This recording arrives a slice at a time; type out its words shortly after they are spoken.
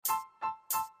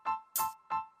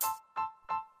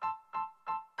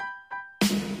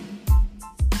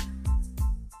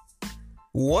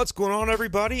What's going on,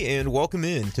 everybody, and welcome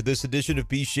in to this edition of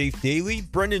Be Shafe Daily.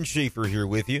 Brendan Schaefer here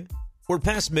with you. We're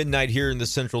past midnight here in the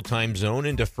Central Time Zone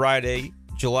into Friday,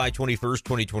 July 21st,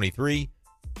 2023.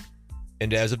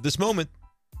 And as of this moment,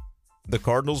 the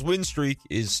Cardinals' win streak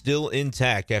is still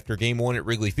intact after Game 1 at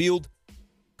Wrigley Field.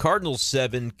 Cardinals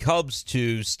 7, Cubs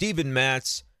 2, Steven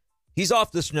Matz. He's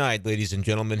off the schneid, ladies and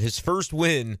gentlemen. His first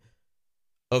win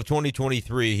of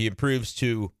 2023. He improves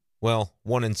to,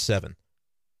 1-7.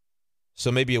 So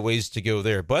maybe a ways to go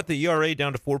there. But the ERA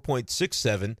down to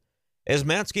 4.67 as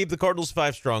Matz gave the Cardinals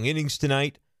 5 strong innings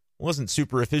tonight. Wasn't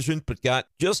super efficient, but got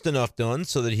just enough done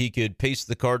so that he could pace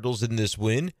the Cardinals in this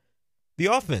win. The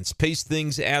offense paced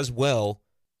things as well.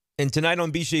 And tonight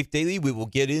on Be Shafe Daily, we will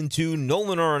get into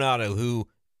Nolan Arenado, who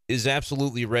is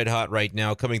absolutely red hot right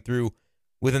now, coming through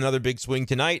with another big swing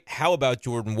tonight. How about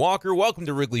Jordan Walker? Welcome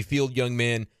to Wrigley Field, young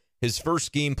man. His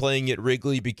first game playing at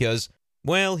Wrigley because,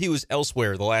 he was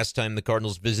elsewhere the last time the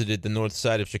Cardinals visited the north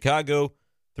side of Chicago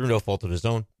through no fault of his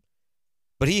own.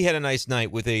 But he had a nice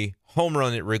night with a home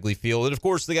run at Wrigley Field. And, of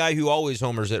course, the guy who always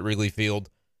homers at Wrigley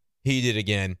Field, he did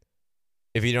again.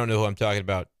 If you don't know who I'm talking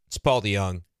about, it's Paul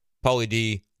DeYoung. Paulie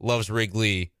D loves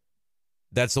Wrigley.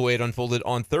 That's the way it unfolded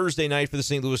on Thursday night for the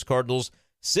St. Louis Cardinals.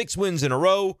 6 wins in a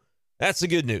row. That's the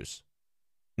good news.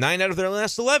 9 out of their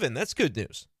last 11. That's good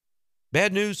news.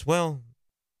 Bad news?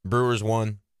 Brewers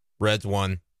won. Reds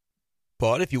won.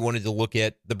 But if you wanted to look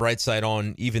at the bright side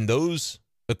on even those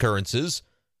occurrences,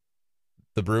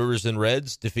 the Brewers and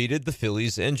Reds defeated the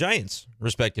Phillies and Giants,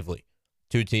 respectively.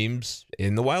 2 teams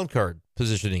in the wild card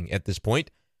positioning at this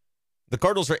point. The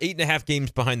Cardinals are 8.5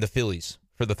 games behind the Phillies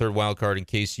for the third wild card, in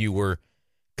case you were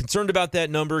concerned about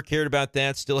that number, cared about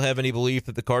that, still have any belief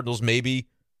that the Cardinals maybe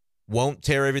won't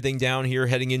tear everything down here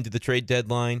heading into the trade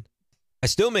deadline. I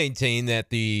still maintain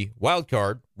that the wild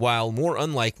card, while more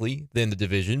unlikely than the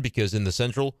division, because in the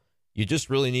Central, you just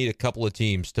really need a couple of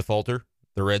teams to falter,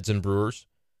 the Reds and Brewers.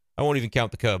 I won't even count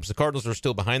the Cubs. The Cardinals are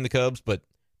still behind the Cubs, but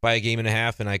by a game and a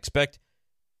half, and I expect,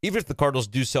 even if the Cardinals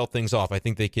do sell things off, I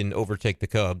think they can overtake the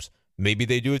Cubs. Maybe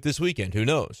they do it this weekend. Who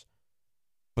knows?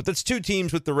 But that's 2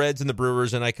 teams with the Reds and the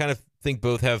Brewers, and I kind of think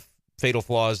both have fatal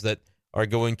flaws that are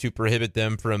going to prohibit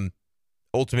them from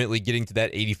ultimately getting to that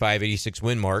 85, 86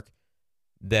 win mark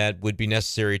that would be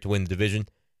necessary to win the division.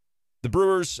 The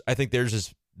Brewers, I think theirs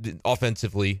is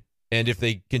offensively, and if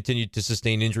they continue to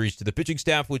sustain injuries to the pitching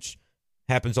staff, which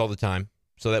happens all the time,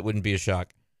 so that wouldn't be a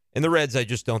shock. And the Reds, I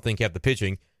just don't think have the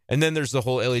pitching. And then there's the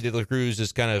whole Ellie De La Cruz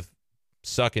is kind of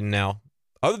sucking now.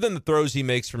 Other than the throws he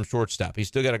makes from shortstop, he's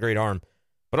still got a great arm.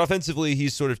 But offensively,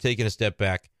 he's sort of taken a step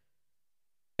back.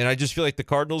 And I just feel like the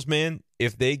Cardinals, man,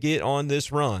 if they get on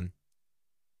this run,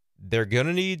 they're going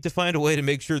to need to find a way to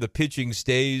make sure the pitching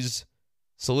stays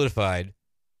solidified.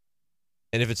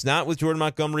 And if it's not with Jordan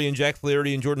Montgomery and Jack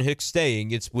Flaherty and Jordan Hicks staying,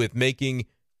 it's with making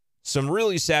some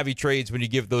really savvy trades when you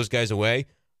give those guys away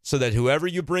so that whoever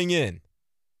you bring in,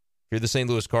 if you're the St.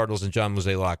 Louis Cardinals and John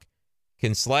Mozeliak,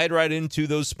 can slide right into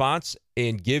those spots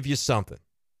and give you something.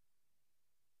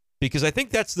 Because I think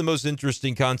that's the most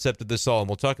interesting concept of this all, and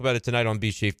we'll talk about it tonight on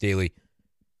Be Shafe Daily.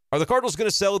 Are the Cardinals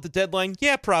going to sell at the deadline?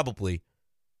 Yeah, probably.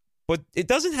 But it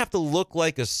doesn't have to look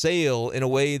like a sale in a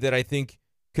way that I think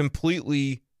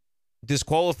completely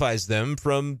disqualifies them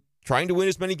from trying to win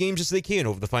as many games as they can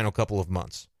over the final couple of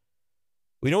months.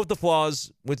 We know what the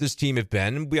flaws with this team have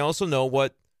been, and we also know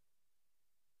what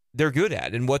they're good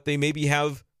at and what they maybe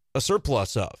have a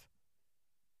surplus of.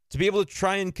 To be able to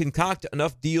try and concoct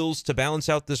enough deals to balance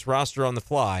out this roster on the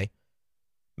fly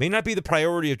may not be the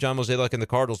priority of John Mozeliak and the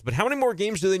Cardinals, but how many more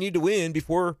games do they need to win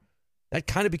before that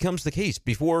kind of becomes the case,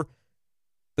 before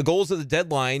the goals of the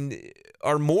deadline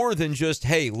are more than just,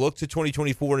 hey, look to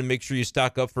 2024 and make sure you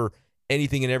stock up for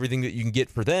anything and everything that you can get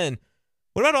for then?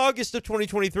 What about August of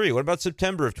 2023? What about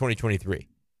September of 2023?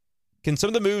 Can some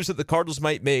of the moves that the Cardinals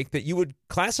might make that you would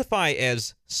classify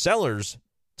as sellers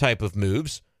type of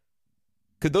moves,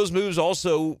 could those moves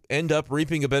also end up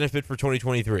reaping a benefit for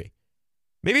 2023?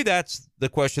 Maybe that's the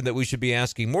question that we should be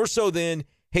asking, more so than,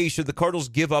 hey, should the Cardinals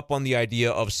give up on the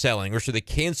idea of selling, or should they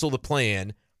cancel the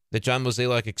plan that John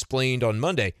Mozeliak explained on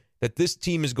Monday, that this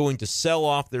team is going to sell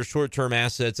off their short-term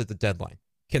assets at the deadline?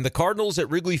 Can the Cardinals at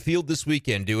Wrigley Field this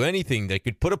weekend do anything that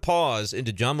could put a pause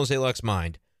into John Mozeliak's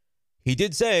mind? He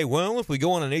did say, if we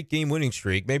go on an 8-game winning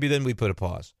streak, maybe then we put a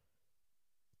pause.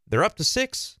 They're up to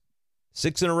 6.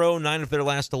 6 in a row, 9 of their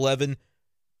last 11.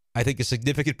 I think a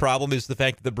significant problem is the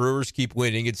fact that the Brewers keep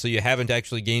winning, and so you haven't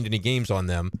actually gained any games on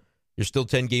them. You're still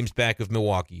 10 games back of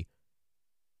Milwaukee.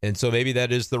 And so maybe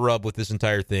that is the rub with this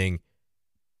entire thing.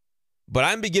 But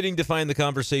I'm beginning to find the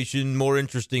conversation more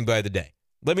interesting by the day.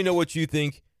 Let me know what you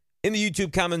think in the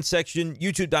YouTube comments section,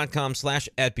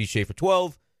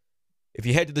 youtube.com/@bshafer12. If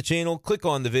you head to the channel, click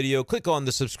on the video, click on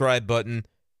the subscribe button.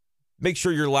 Make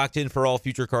sure you're locked in for all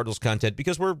future Cardinals content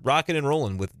because we're rocking and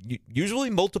rolling with usually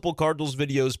multiple Cardinals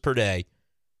videos per day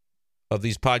of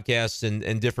these podcasts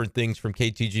and different things from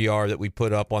KTGR that we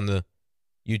put up on the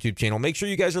YouTube channel. Make sure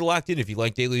you guys are locked in if you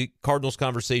like daily Cardinals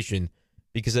conversation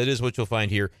because that is what you'll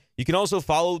find here. You can also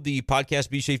follow the podcast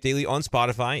Be Safe Daily on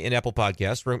Spotify and Apple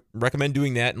Podcasts. Recommend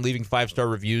doing that and leaving 5-star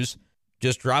reviews.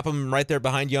 Just drop them right there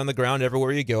behind you on the ground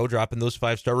everywhere you go, dropping those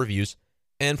 5-star reviews.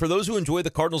 And for those who enjoy the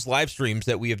Cardinals live streams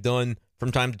that we have done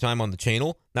from time to time on the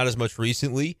channel, not as much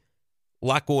recently, a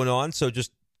lot going on, so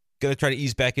just going to try to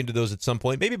ease back into those at some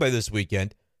point, maybe by this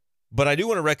weekend. But I do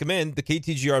want to recommend the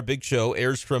KTGR Big Show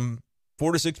airs from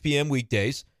 4 to 6 p.m.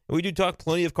 weekdays. And we do talk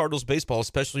plenty of Cardinals baseball,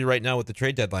 especially right now with the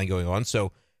trade deadline going on.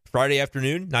 So Friday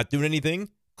afternoon, not doing anything,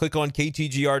 click on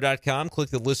ktgr.com, click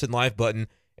the Listen Live button,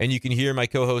 and you can hear my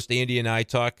co-host Andy and I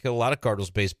talk a lot of Cardinals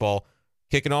baseball,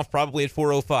 kicking off probably at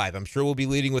 4:05. I'm sure we'll be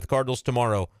leading with Cardinals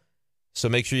tomorrow. So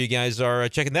make sure you guys are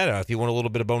checking that out if you want a little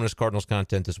bit of bonus Cardinals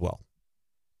content as well.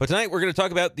 But tonight we're going to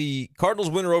talk about the Cardinals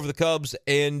winner over the Cubs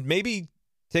and maybe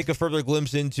take a further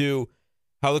glimpse into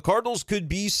how the Cardinals could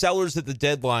be sellers at the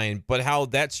deadline, but how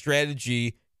that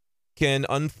strategy can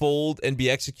unfold and be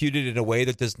executed in a way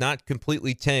that does not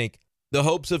completely tank the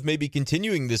hopes of maybe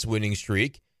continuing this winning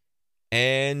streak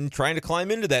and trying to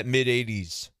climb into that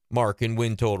mid-80s mark in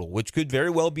win total, which could very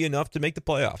well be enough to make the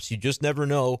playoffs. You just never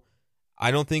know.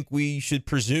 I don't think we should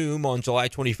presume on July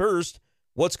 21st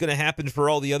what's going to happen for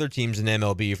all the other teams in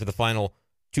MLB for the final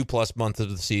 2+ months of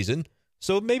the season.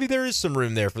 So maybe there is some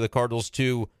room there for the Cardinals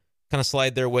to kind of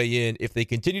slide their way in if they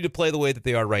continue to play the way that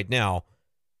they are right now.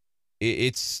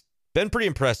 It's been pretty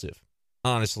impressive,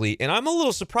 honestly, and I'm a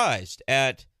little surprised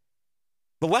at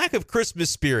the lack of Christmas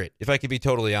spirit, if I can be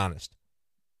totally honest,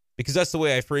 because that's the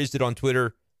way I phrased it on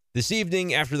Twitter this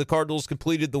evening after the Cardinals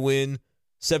completed the win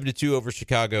 7-2 over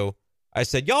Chicago. I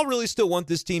said, y'all really still want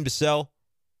this team to sell?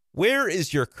 Where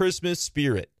is your Christmas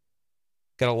spirit?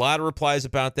 Got a lot of replies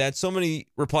about that. So many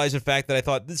replies, in fact, that I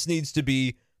thought this needs to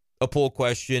be a poll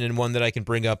question and one that I can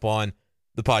bring up on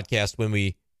the podcast when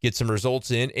we get some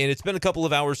results in. And it's been a couple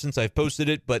of hours since I've posted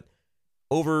it, but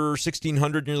over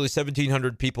 1,600, nearly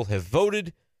 1,700 people have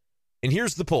voted. And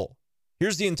here's the poll.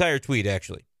 Here's the entire tweet,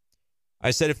 actually.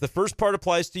 I said, if the first part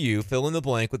applies to you, fill in the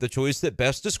blank with the choice that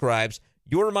best describes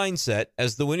your mindset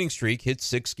as the winning streak hits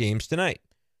 6 games tonight.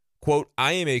 Quote,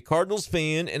 I am a Cardinals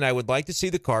fan, and I would like to see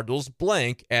the Cardinals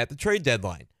blank at the trade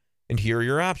deadline. And here are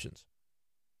your options.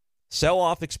 Sell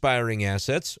off expiring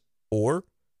assets or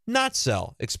not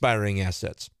sell expiring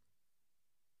assets.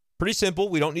 Pretty simple.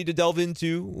 We don't need to delve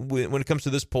into, when it comes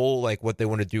to this poll, like what they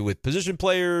want to do with position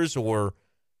players or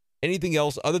anything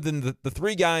else other than the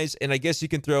 3 guys, and I guess you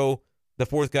can throw the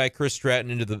 4th guy, Chris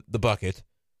Stratton, into the bucket.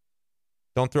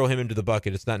 Don't throw him into the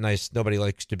bucket. It's not nice. Nobody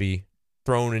likes to be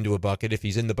thrown into a bucket. If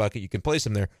he's in the bucket, you can place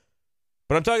him there.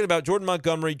 But I'm talking about Jordan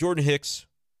Montgomery, Jordan Hicks,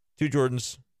 2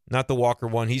 Jordans, not the Walker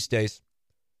one. He stays.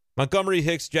 Montgomery,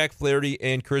 Hicks, Jack Flaherty,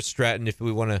 and Chris Stratton, if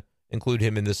we want to include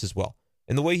him in this as well.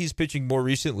 And the way he's pitching more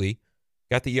recently,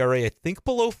 got the ERA, I think,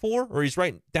 below 4, or he's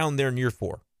right down there near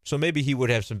 4. So maybe he would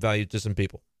have some value to some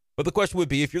people. But the question would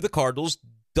be, if you're the Cardinals,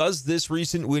 does this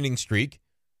recent winning streak,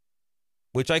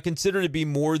 which I consider to be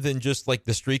more than just like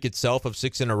the streak itself of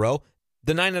 6 in a row,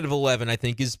 the 9 out of 11, I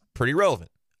think, is pretty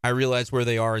relevant. I realize where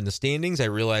they are in the standings. I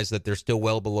realize that they're still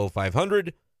well below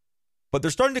 500, but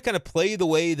they're starting to kind of play the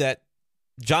way that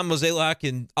John Mozeliak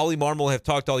and Ollie Marmol have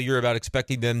talked all year about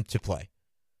expecting them to play.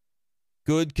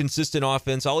 Good, consistent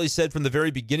offense. Ollie said from the very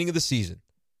beginning of the season,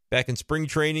 back in spring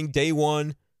training, day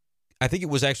 1, I think it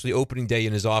was actually opening day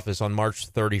in his office on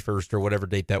March 31st or whatever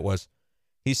date that was.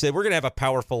 He said, we're going to have a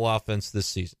powerful offense this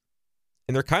season.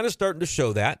 And they're kind of starting to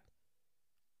show that.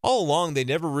 All along, they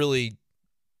never really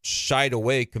shied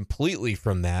away completely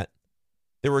from that.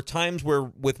 There were times where,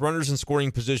 with runners in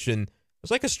scoring position, it was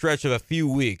like a stretch of a few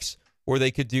weeks where they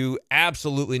could do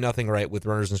absolutely nothing right with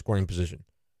runners in scoring position.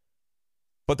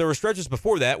 But there were stretches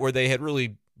before that where they had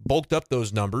really bulked up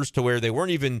those numbers to where they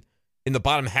weren't even in the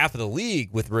bottom half of the league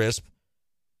with RISP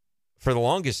for the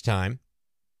longest time.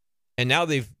 And now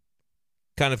they've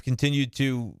kind of continued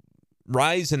to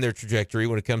rise in their trajectory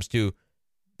when it comes to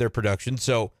their production.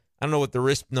 So I don't know what the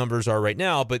RISP numbers are right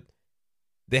now, but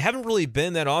they haven't really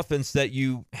been that offense that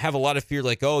you have a lot of fear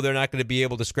like, oh, they're not going to be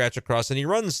able to scratch across any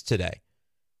runs today.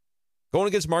 Going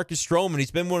against Marcus Stroman,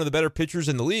 he's been one of the better pitchers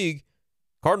in the league.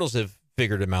 Cardinals have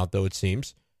figured him out, though, it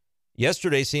seems.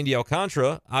 Yesterday, Sandy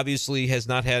Alcantara obviously has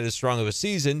not had as strong of a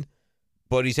season,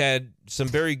 but he's had some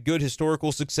very good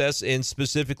historical success and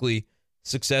specifically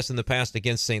success in the past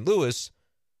against St. Louis.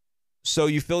 So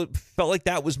you felt like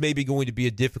that was maybe going to be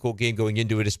a difficult game going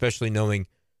into it, especially knowing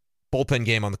bullpen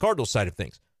game on the Cardinals side of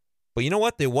things. But you know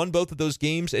what? They won both of those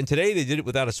games, and today they did it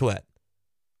without a sweat.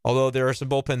 Although there are some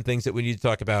bullpen things that we need to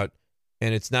talk about,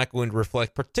 and it's not going to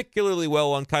reflect particularly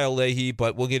well on Kyle Leahy,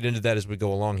 but we'll get into that as we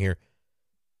go along here.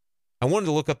 I wanted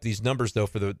to look up these numbers, though,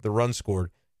 for the runs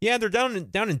scored. Yeah, they're down in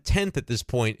 10th at this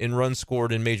point in runs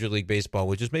scored in Major League Baseball,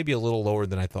 which is maybe a little lower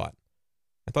than I thought.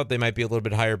 I thought they might be a little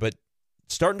bit higher, but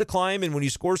starting to climb, and when you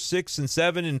score 6 and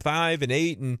 7 and 5 and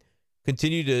 8 and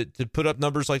continue to put up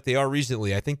numbers like they are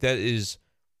recently, I think it's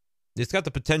got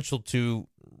the potential to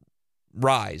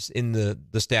rise in the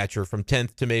stature from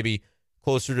 10th to maybe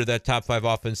closer to that top 5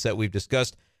 offense that we've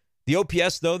discussed. The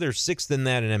OPS, though, they're 6th in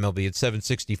that in MLB at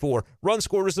 764. Run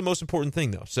scored is the most important thing,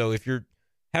 though. So if you're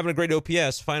having a great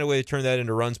OPS, find a way to turn that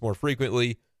into runs more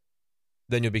frequently,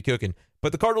 then you'll be cooking.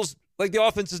 But the Cardinals, like, the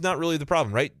offense is not really the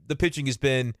problem, right? The pitching has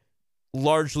been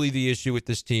largely the issue with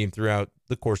this team throughout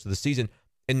the course of the season.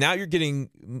 And now you're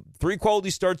getting 3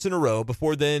 quality starts in a row.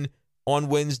 Before then, on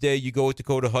Wednesday, you go with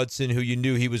Dakota Hudson, who you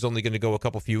knew he was only going to go a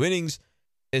couple few innings.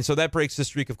 And so that breaks the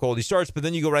streak of quality starts. But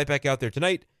then you go right back out there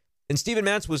tonight. And Steven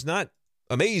Matz was not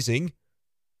amazing,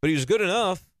 but he was good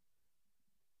enough.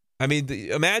 I mean,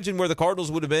 imagine where the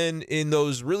Cardinals would have been in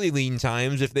those really lean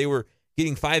times if they were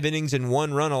getting 5 innings and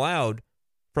 1 run allowed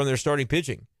from their starting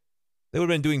pitching. They would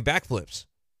have been doing backflips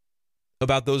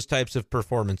about those types of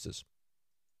performances.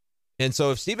 And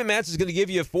so if Steven Matz is going to give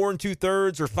you a 4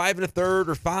 2/3 or 5 1/3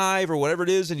 or 5 or whatever it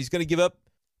is, and he's going to give up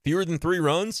fewer than 3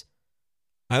 runs,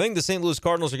 I think the St. Louis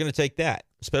Cardinals are going to take that,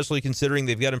 especially considering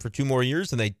they've got him for 2 more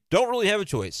years and they don't really have a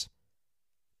choice.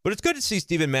 But it's good to see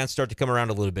Steven Matz start to come around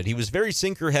a little bit. He was very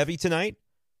sinker heavy tonight,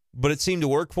 but it seemed to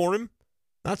work for him.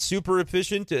 Not super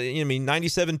efficient.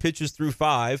 97 pitches through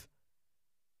 5.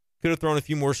 Could have thrown a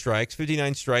few more strikes.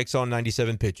 59 strikes on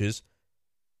 97 pitches.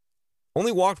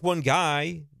 Only walked 1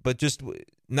 guy, but just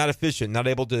not efficient, not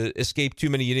able to escape too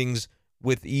many innings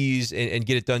with ease and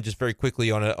get it done just very quickly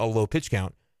on a low pitch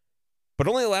count. But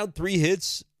only allowed 3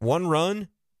 hits, 1 run,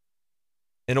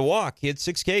 and a walk. He had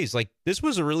 6 Ks. Like, this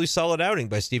was a really solid outing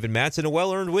by Steven Matz and a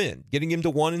well-earned win, getting him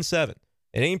to 1-7.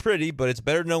 It ain't pretty, but it's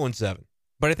better than 0-7.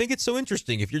 But I think it's so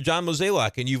interesting. If you're John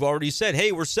Mozeliak and you've already said,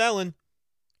 hey, we're selling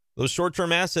those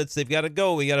short-term assets, they've got to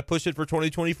go. We got to push it for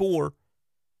 2024.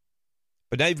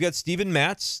 But now you've got Steven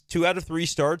Matz, 2 out of 3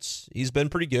 starts. He's been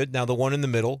pretty good. Now the one in the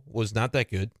middle was not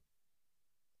that good.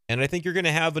 And I think you're going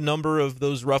to have a number of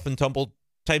those rough and tumble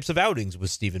types of outings with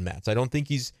Steven Matz. I think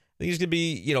he's going to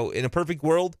be, in a perfect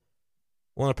world.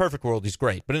 Well, in a perfect world, he's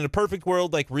great. But in a perfect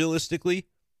world, like realistically,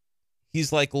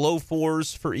 he's like low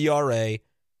 4s for ERA.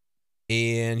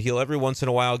 And he'll every once in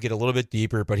a while get a little bit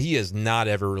deeper. But he has not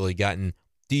ever really gotten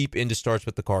deep into starts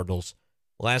with the Cardinals.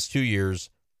 Last 2 years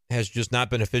has just not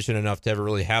been efficient enough to ever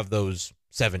really have those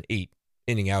 7-8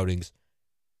 inning outings.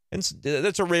 And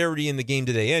that's a rarity in the game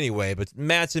today anyway. But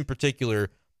Matz in particular,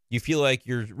 you feel like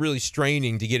you're really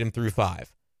straining to get him through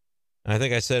 5. And I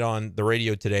think I said on the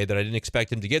radio today that I didn't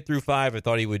expect him to get through 5. I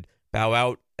thought he would bow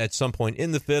out at some point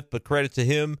in the 5th, but credit to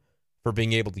him for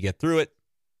being able to get through it.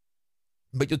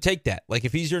 But you'll take that. Like,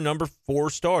 if he's your number 4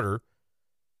 starter,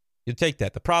 you'll take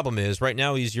that. The problem is, right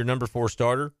now he's your number 4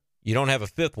 starter. You don't have a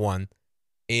 5th one,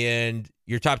 and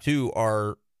your top 2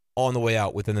 are on the way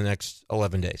out within the next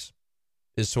 11 days,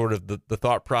 is sort of the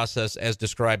thought process as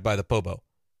described by the Pobo,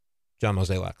 John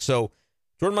Mozeliak. So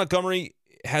Jordan Montgomery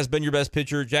has been your best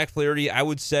pitcher. Jack Flaherty, I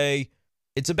would say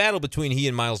it's a battle between he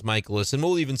and Miles Mikolas, and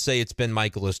we'll even say it's been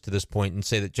Mikolas to this point and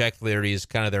say that Jack Flaherty is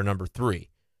kind of their number 3.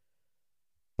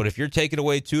 But if you're taking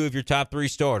away 2 of your top 3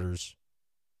 starters,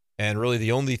 and really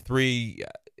the only 3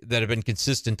 that have been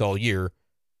consistent all year,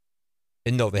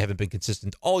 and no, they haven't been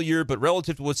consistent all year, but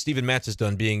relative to what Steven Matz has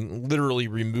done, being literally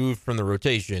removed from the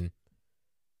rotation,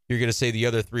 you're going to say the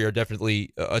other 3 are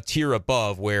definitely a tier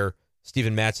above where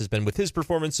Steven Matz has been with his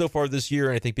performance so far this year,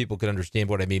 and I think people can understand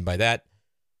what I mean by that.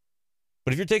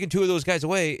 But if you're taking 2 of those guys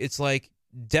away, it's like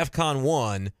DEFCON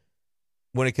 1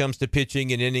 when it comes to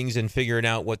pitching and innings and figuring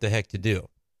out what the heck to do.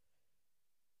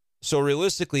 So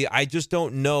realistically, I just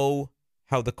don't know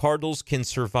how the Cardinals can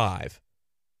survive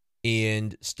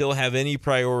and still have any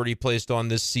priority placed on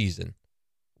this season,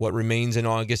 what remains in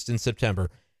August and September,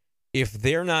 if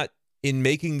they're not in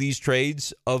making these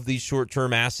trades of these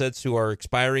short-term assets who are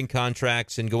expiring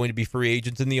contracts and going to be free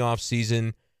agents in the offseason.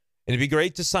 And it'd be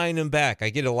great to sign them back.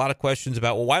 I get a lot of questions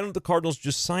about, well, why don't the Cardinals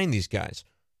just sign these guys?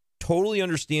 Totally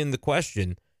understand the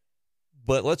question,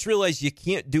 but let's realize you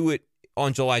can't do it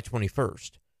on July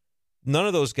 21st. None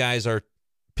of those guys are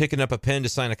picking up a pen to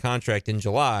sign a contract in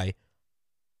July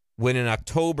when in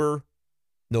October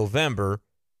November,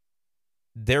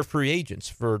 they're free agents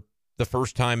for the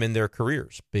first time in their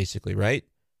careers, basically, right?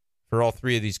 For all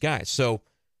three of these guys. So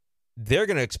they're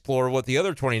going to explore what the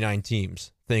other 29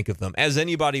 teams think of them, as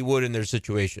anybody would in their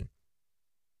situation.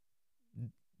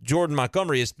 Jordan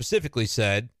Montgomery has specifically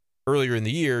said earlier in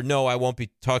the year, no, I won't be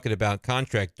talking about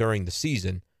contract during the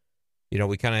season. You know,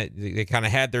 they kind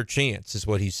of had their chance, is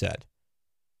what he said,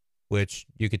 which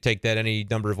you could take that any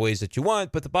number of ways that you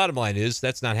want, but the bottom line is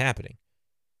that's not happening.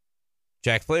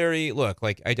 Jack Flaherty, look,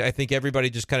 like I think everybody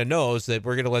just kind of knows that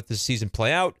we're going to let this season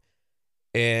play out,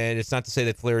 and it's not to say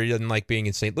that Flaherty doesn't like being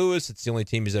in St. Louis. It's the only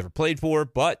team he's ever played for,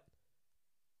 but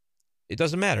it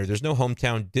doesn't matter. There's no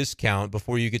hometown discount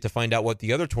before you get to find out what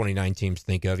the other 29 teams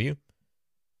think of you.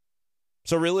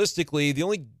 So realistically, the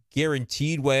only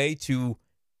guaranteed way to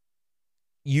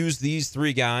use these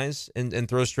three guys, and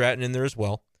throw Stratton in there as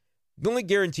well, the only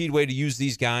guaranteed way to use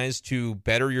these guys to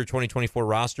better your 2024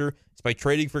 roster is by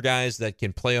trading for guys that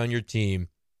can play on your team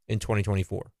in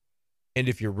 2024. And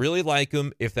if you really like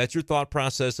them, if that's your thought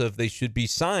process of they should be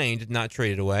signed, not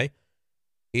traded away,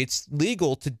 it's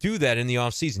legal to do that in the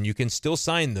offseason. You can still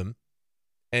sign them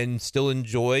and still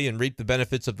enjoy and reap the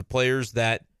benefits of the players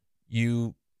that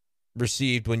you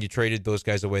received when you traded those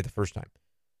guys away the first time.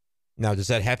 Now, does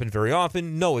that happen very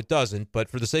often? No, it doesn't. But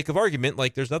for the sake of argument,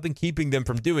 like, there's nothing keeping them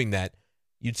from doing that.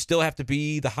 You'd still have to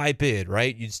be the high bid,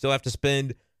 right? You'd still have to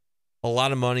spend a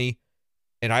lot of money.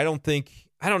 And I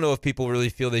don't know if people really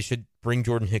feel they should bring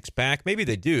Jordan Hicks back. Maybe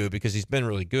they do, because he's been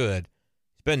really good.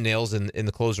 He's been nails in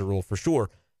the closer role for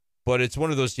sure. But it's one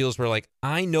of those deals where, like,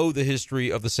 I know the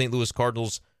history of the St. Louis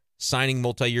Cardinals signing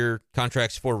multi-year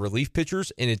contracts for relief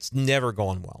pitchers, and it's never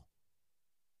gone well.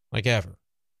 Like, ever.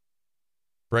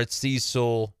 Brett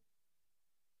Cecil,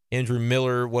 Andrew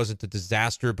Miller wasn't a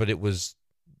disaster, but it was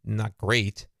not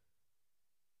great.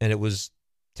 And it was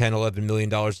 $10, $11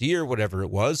 million a year, whatever it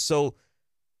was. So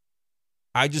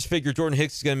I just figure Jordan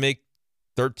Hicks is going to make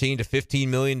 $13 to $15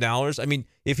 million. I mean,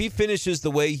 if he finishes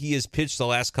the way he has pitched the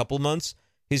last couple months,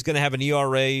 he's going to have an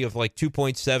ERA of like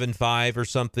 2.75 or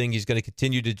something. He's going to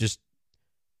continue to just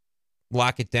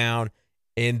lock it down.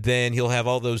 And then he'll have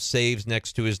all those saves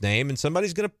next to his name, and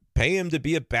somebody's going to pay him to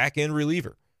be a back-end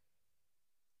reliever.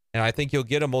 And I think he'll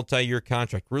get a multi-year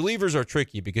contract. Relievers are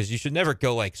tricky because you should never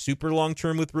go like super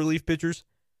long-term with relief pitchers.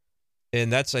 And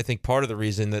that's, I think, part of the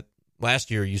reason that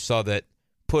last year you saw that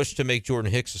push to make Jordan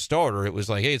Hicks a starter. It was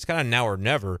like, hey, it's kind of now or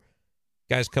never.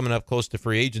 Guy's coming up close to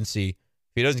free agency.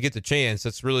 If he doesn't get the chance,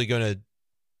 that's really going to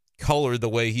color the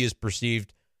way he is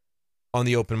perceived on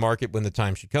the open market when the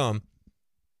time should come.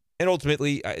 And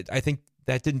ultimately, I think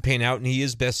that didn't pan out, and he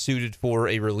is best suited for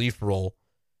a relief role.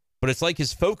 But it's like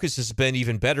his focus has been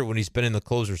even better when he's been in the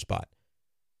closer spot.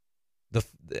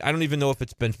 I don't even know if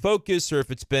it's been focus or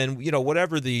if it's been,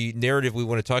 whatever the narrative we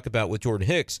want to talk about with Jordan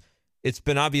Hicks. It's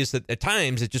been obvious that at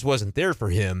times it just wasn't there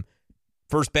for him.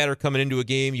 First batter coming into a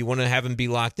game, you want to have him be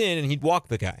locked in, and he'd walk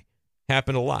the guy.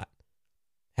 Happened a lot.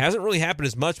 Hasn't really happened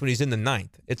as much when he's in the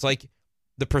ninth. It's like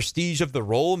the prestige of the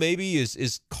role maybe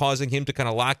is causing him to kind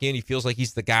of lock in. He feels like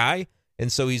he's the guy,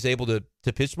 and so he's able to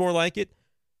pitch more like it.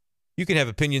 You can have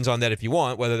opinions on that if you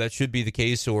want, whether that should be the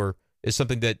case or is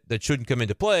something that shouldn't come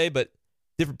into play, but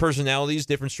different personalities,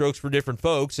 different strokes for different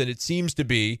folks, and it seems to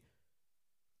be,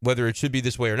 whether it should be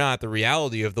this way or not, the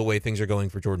reality of the way things are going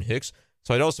for Jordan Hicks.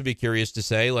 So I'd also be curious to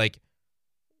say, like,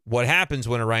 what happens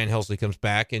when Ryan Helsley comes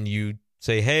back and you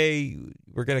say, hey,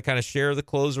 we're going to kind of share the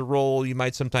closer role. You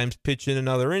might sometimes pitch in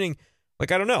another inning.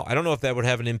 Like, I don't know. I don't know if that would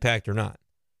have an impact or not.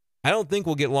 I don't think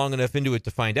we'll get long enough into it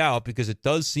to find out, because it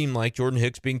does seem like Jordan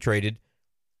Hicks being traded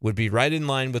would be right in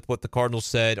line with what the Cardinals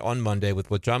said on Monday,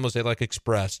 with what John Mozeliak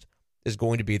expressed is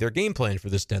going to be their game plan for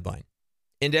this deadline.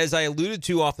 And as I alluded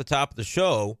to off the top of the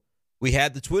show, we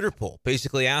had the Twitter poll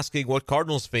basically asking what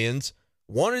Cardinals fans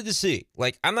wanted to see.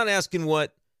 Like, I'm not asking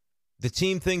what the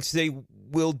team thinks they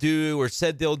will do or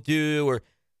said they'll do, or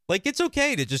like, it's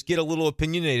okay to just get a little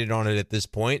opinionated on it at this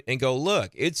point and go,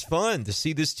 look, it's fun to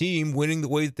see this team winning the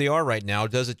way that they are right now.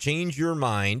 Does it change your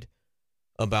mind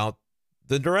about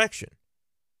the direction?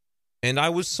 And I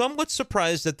was somewhat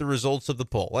surprised at the results of the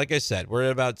poll. Like I said, we're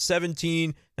at about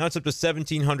 17. Now it's up to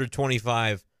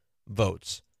 1,725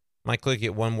 votes. Might click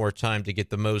it one more time to get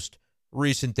the most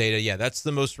recent data. Yeah, that's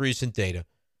the most recent data.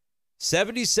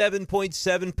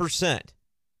 77.7%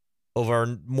 of our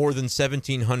more than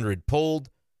 1,700 polled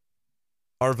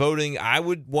are voting. I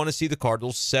would want to see the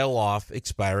Cardinals sell off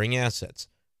expiring assets,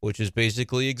 which is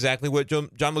basically exactly what John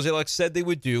Mozeliak said they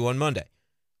would do on Monday.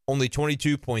 Only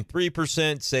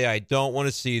 22.3% say I don't want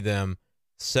to see them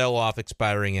sell off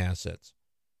expiring assets.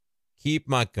 Keep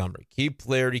Montgomery, keep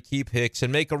Flaherty, keep Hicks,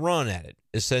 and make a run at it,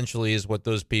 essentially, is what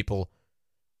those people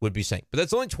would be saying. But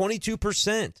that's only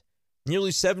 22%.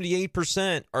 Nearly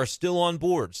 78% are still on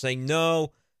board, saying,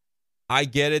 no, I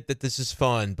get it that this is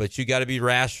fun, but you got to be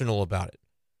rational about it,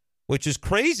 which is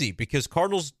crazy because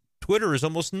Cardinals Twitter is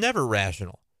almost never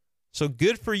rational. So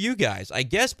good for you guys, I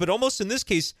guess. But almost in this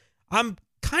case, I'm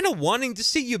kind of wanting to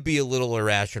see you be a little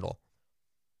irrational.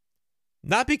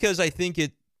 Not because I think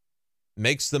it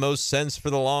makes the most sense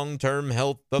for the long-term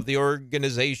health of the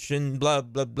organization, blah,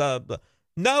 blah, blah, blah.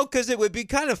 No, because it would be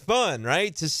kind of fun,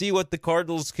 right, to see what the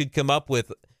Cardinals could come up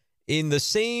with in the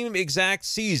same exact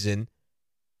season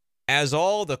as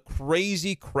all the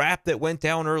crazy crap that went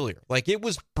down earlier. Like, it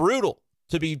was brutal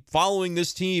to be following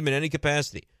this team in any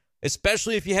capacity,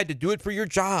 especially if you had to do it for your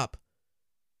job.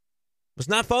 It was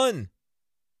not fun.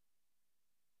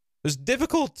 It was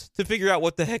difficult to figure out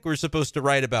what the heck we're supposed to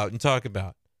write about and talk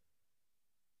about.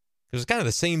 Because it's kind of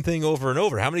the same thing over and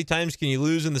over. How many times can you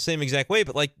lose in the same exact way?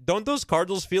 But, like, don't those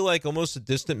Cardinals feel like almost a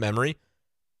distant memory?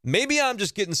 Maybe I'm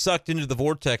just getting sucked into the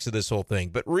vortex of this whole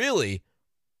thing. But really,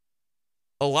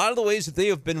 a lot of the ways that they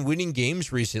have been winning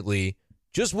games recently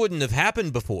just wouldn't have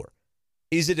happened before.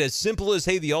 Is it as simple as,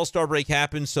 hey, the All-Star break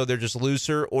happened, so they're just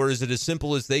looser? Or is it as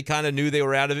simple as they kind of knew they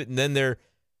were out of it, and then their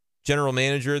general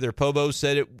manager, their Pobo,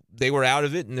 said they were out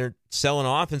of it, and they're selling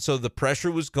off, and so the pressure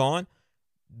was gone?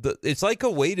 It's like a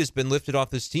weight has been lifted off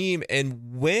this team,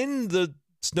 and when the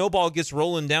snowball gets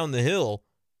rolling down the hill,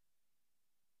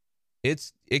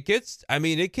 it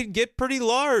can get pretty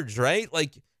large, right?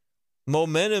 Like,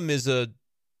 momentum is a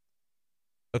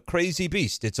crazy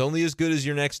beast. It's only as good as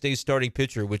your next day's starting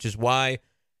pitcher, which is why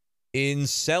in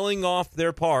selling off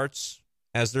their parts,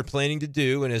 as they're planning to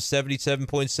do, and as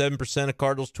 77.7% of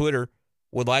Cardinals Twitter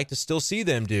would like to still see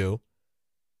them do,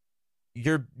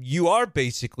 you are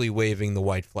basically waving the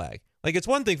white flag. Like, it's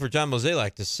one thing for John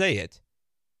Mozeliak to say it,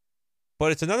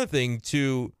 but it's another thing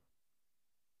to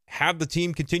have the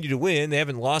team continue to win. They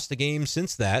haven't lost a game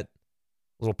since that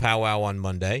little powwow on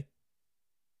Monday.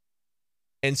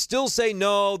 And still say,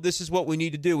 no, this is what we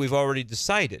need to do. We've already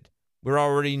decided. We're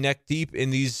already neck deep in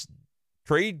these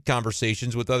trade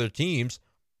conversations with other teams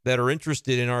that are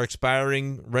interested in our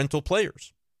expiring rental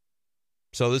players.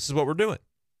 So this is what we're doing.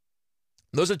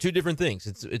 Those are two different things.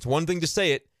 It's one thing to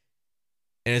say it,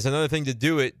 and it's another thing to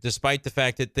do it, despite the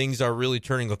fact that things are really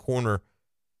turning a corner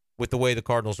with the way the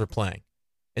Cardinals are playing.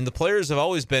 And the players have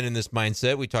always been in this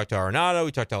mindset. We talked to Arenado.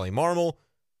 We talked to Ali Marmol.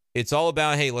 It's all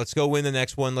about, hey, let's go win the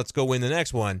next one. Let's go win the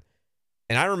next one.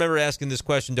 And I remember asking this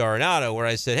question to Arenado where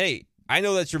I said, hey, I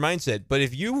know that's your mindset, but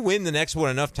if you win the next one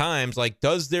enough times, like,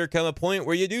 does there come a point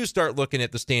where you do start looking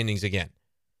at the standings again?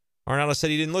 Arenado said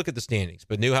he didn't look at the standings,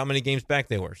 but knew how many games back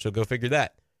they were, so go figure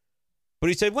that. But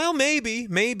he said, well, maybe,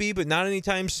 but not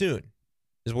anytime soon,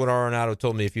 is what Arenado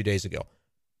told me a few days ago.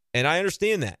 And I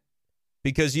understand that,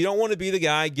 because you don't want to be the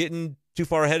guy getting too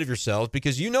far ahead of yourselves,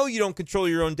 because you know you don't control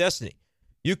your own destiny.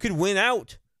 You could win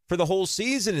out for the whole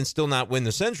season and still not win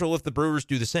the Central if the Brewers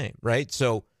do the same, right?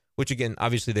 So, which again,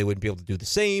 obviously they wouldn't be able to do the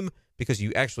same because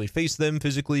you actually face them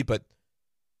physically, but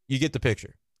you get the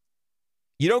picture.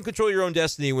 You don't control your own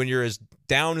destiny when you're as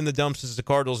down in the dumps as the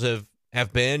Cardinals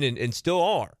have been and still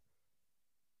are.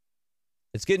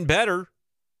 It's getting better.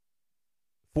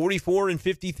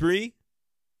 44-53,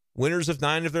 winners of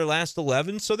 9 of their last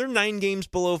 11, so they're 9 games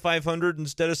below 500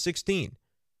 instead of 16.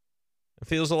 It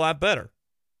feels a lot better,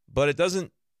 but it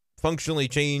doesn't functionally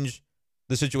change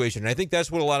the situation. And I think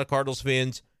that's what a lot of Cardinals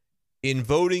fans, in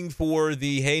voting for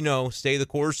the, hey, no, stay the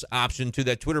course option to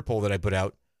that Twitter poll that I put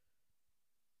out,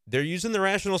 they're using the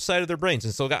rational side of their brains.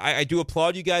 And so I do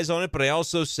applaud you guys on it, but I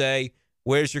also say,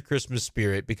 where's your Christmas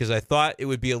spirit? Because I thought it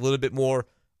would be a little bit more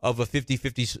of a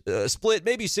 50-50 split,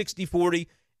 maybe 60-40.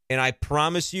 And I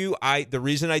promise you, the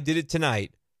reason I did it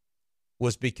tonight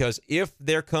was because if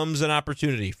there comes an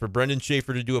opportunity for Brendan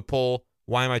Schaefer to do a poll,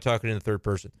 why am I talking in the third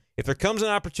person? If there comes an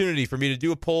opportunity for me to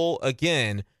do a poll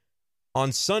again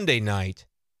on Sunday night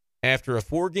after a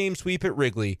 4-game sweep at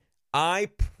Wrigley, I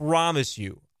promise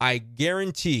you, I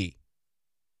guarantee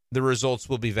the results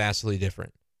will be vastly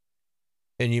different.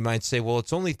 And you might say, well,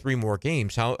 it's only 3 more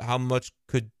games. How much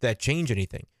could that change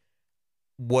anything?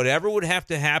 Whatever would have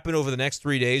to happen over the next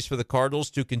 3 days for the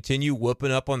Cardinals to continue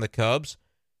whooping up on the Cubs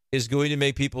is going to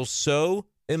make people so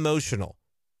emotional,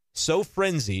 so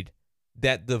frenzied,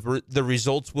 that the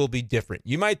results will be different.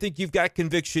 You might think you've got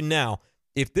conviction now.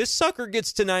 If this sucker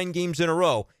gets to 9 games in a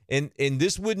row, and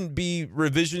this wouldn't be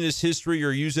revisionist history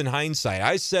or using hindsight.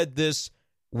 I said this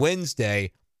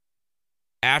Wednesday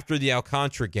after the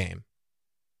Alcantara game.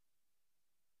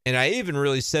 And I even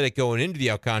really said it going into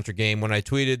the Alcantara game when I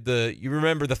tweeted you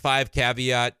remember the 5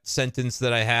 caveat sentence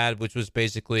that I had, which was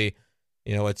basically,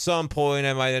 At some point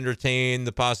I might entertain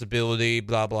the possibility,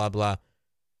 blah, blah, blah,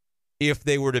 if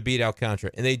they were to beat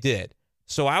Alcantara. And they did.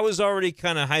 So I was already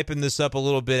kind of hyping this up a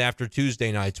little bit after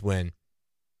Tuesday night's win.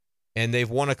 And they've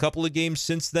won a couple of games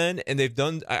since then. And they've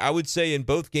done, I would say in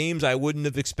both games, I wouldn't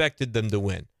have expected them to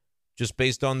win, just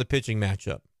based on the pitching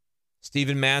matchup.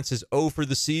 Steven Matz is 0 for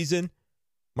the season.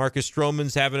 Marcus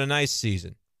Stroman's having a nice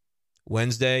season.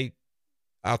 Wednesday,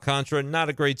 Alcantara, not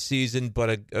a great season,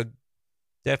 but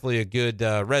definitely a good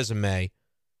resume.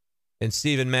 And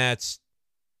Steven Matz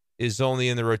is only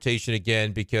in the rotation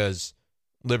again because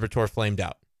Liberatore flamed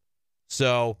out.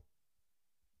 So,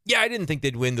 yeah, I didn't think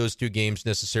they'd win those two games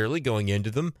necessarily going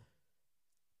into them.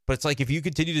 But it's like if you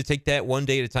continue to take that one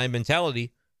day at a time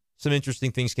mentality, some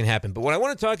interesting things can happen. But what I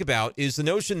want to talk about is the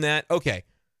notion that, okay,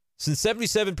 since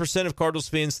 77% of Cardinals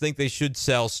fans think they should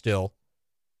sell still,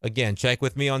 again, check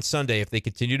with me on Sunday if they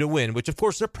continue to win, which, of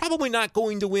course, they're probably not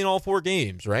going to win all 4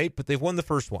 games, right? But they've won the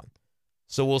first one.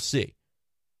 So we'll see.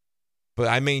 But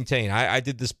I maintain, I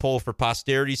did this poll for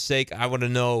posterity's sake. I want to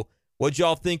know what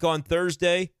y'all think on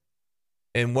Thursday,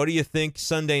 and what do you think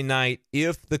Sunday night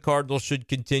if the Cardinals should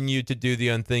continue to do the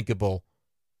unthinkable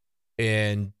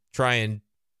and try and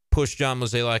push John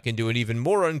Mozeliak into an even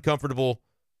more uncomfortable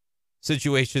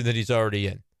situation that he's already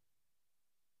in.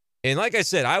 And like I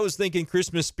said, I was thinking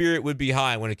Christmas spirit would be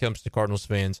high when it comes to Cardinals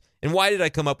fans. And why did I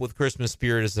come up with Christmas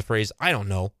spirit as the phrase? I don't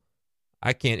know.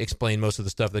 I can't explain most of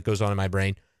the stuff that goes on in my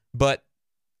brain. But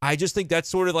I just think that's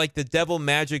sort of like the devil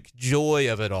magic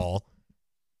joy of it all.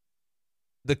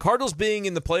 The Cardinals being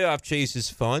in the playoff chase is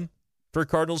fun for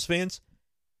Cardinals fans.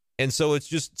 And so it's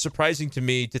just surprising to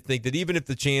me to think that even if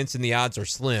the chance and the odds are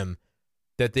slim,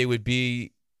 that they would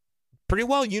be pretty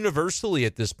well universally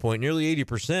at this point, nearly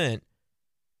 80%,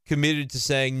 committed to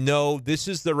saying, no, this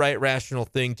is the right rational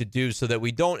thing to do so that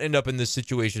we don't end up in this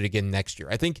situation again next year.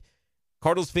 I think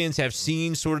Cardinals fans have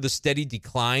seen sort of the steady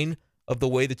decline of the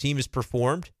way the team has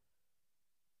performed.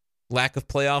 Lack of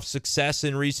playoff success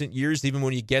in recent years. Even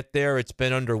when you get there, it's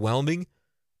been underwhelming.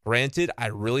 Granted, I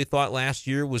really thought last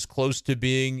year was close to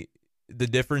being the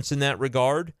difference in that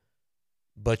regard,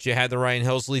 but you had the Ryan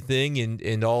Helsley thing,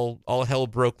 and all hell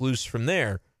broke loose from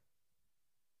there.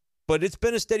 But it's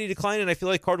been a steady decline, and I feel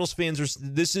like Cardinals fans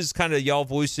this is kind of y'all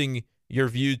voicing your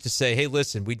view to say, hey,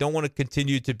 listen, we don't want to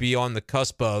continue to be on the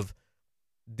cusp of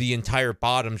the entire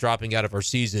bottom dropping out of our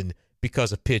season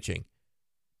because of pitching.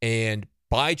 And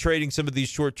by trading some of these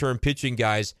short-term pitching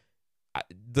guys,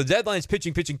 the deadline's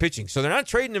pitching. So they're not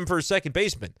trading him for a second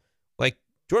baseman. Like,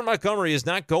 Jordan Montgomery is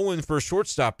not going for a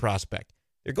shortstop prospect.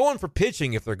 They're going for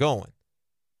pitching if they're going.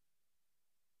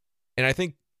 And I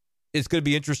think it's going to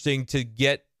be interesting to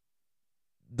get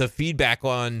the feedback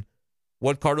on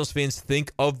what Cardinals fans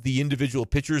think of the individual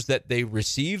pitchers that they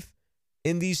receive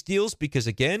in these deals, because,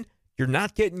 again, you're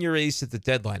not getting your ace at the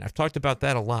deadline. I've talked about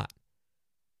that a lot.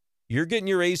 You're getting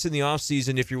your ace in the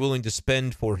offseason if you're willing to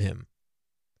spend for him.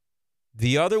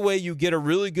 The other way you get a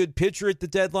really good pitcher at the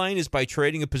deadline is by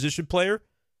trading a position player.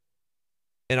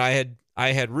 And I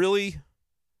had really,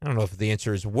 I don't know if the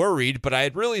answer is worried, but I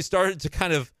had really started to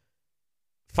kind of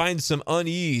find some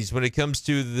unease when it comes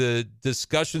to the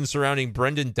discussion surrounding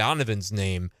Brendan Donovan's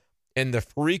name and the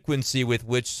frequency with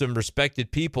which some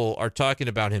respected people are talking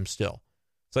about him still.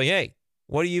 It's like, hey,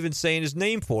 what are you even saying his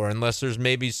name for unless there's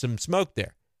maybe some smoke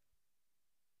there?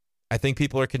 I think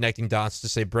people are connecting dots to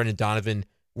say Brendan Donovan,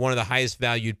 one of the highest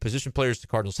valued position players the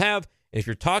Cardinals have. And if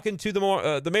you're talking to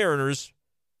the Mariners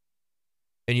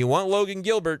and you want Logan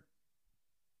Gilbert,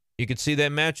 you could see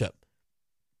that matchup.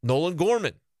 Nolan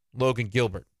Gorman, Logan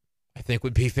Gilbert, I think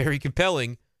would be very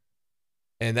compelling.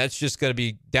 And that's just going to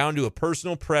be down to a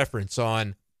personal preference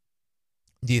on,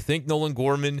 do you think Nolan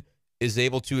Gorman is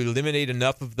able to eliminate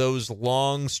enough of those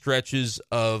long stretches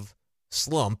of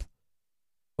slump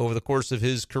over the course of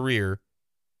his career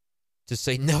to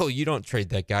say, no, you don't trade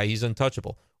that guy, he's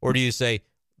untouchable? Or do you say,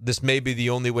 this may be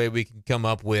the only way we can come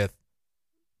up with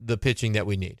the pitching that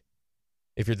we need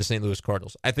if you're the St. Louis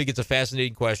Cardinals? I think it's a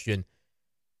fascinating question.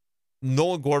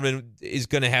 Nolan Gorman is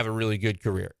going to have a really good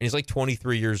career. And he's like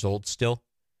 23 years old still.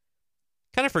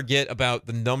 Kind of forget about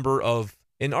the number of,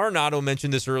 and Arenado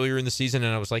mentioned this earlier in the season,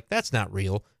 and I was like, that's not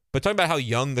real. But talking about how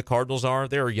young the Cardinals are,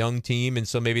 they're a young team, and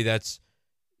so maybe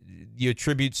you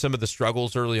attribute some of the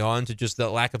struggles early on to just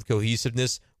the lack of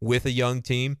cohesiveness with a young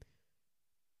team.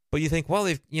 But you think, well,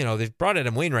 they've brought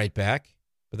Adam Wainwright back,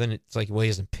 but then it's like, well, he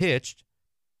hasn't pitched.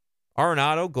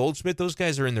 Arenado, Goldschmidt, those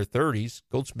guys are in their 30s.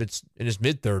 Goldschmidt's in his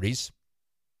mid-30s.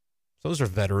 So those are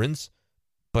veterans.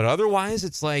 But otherwise,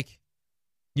 it's like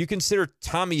you consider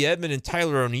Tommy Edman and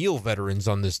Tyler O'Neill veterans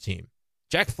on this team.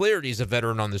 Jack Flaherty's a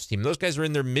veteran on this team. Those guys are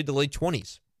in their mid to late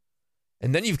 20s.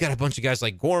 And then you've got a bunch of guys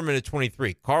like Gorman at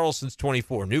 23. Carlson's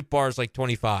 24. Nootbaar's like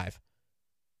 25.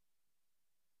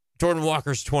 Jordan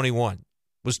Walker's 21.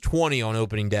 Was 20 on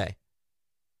opening day.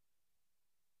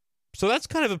 So that's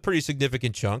kind of a pretty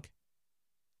significant chunk.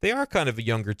 They are kind of a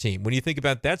younger team. When you think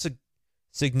about it, that's a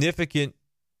significant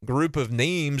group of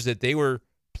names that they were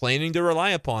planning to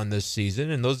rely upon this season,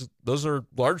 and those are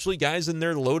largely guys in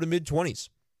their low to mid-20s.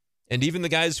 And even the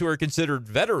guys who are considered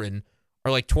veteran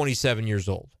are like 27 years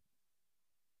old.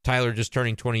 Tyler just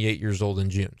turning 28 years old in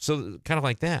June. So kind of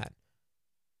like that.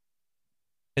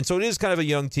 And so it is kind of a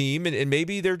young team, and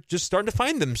maybe they're just starting to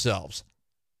find themselves.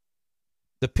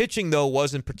 The pitching, though,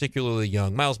 wasn't particularly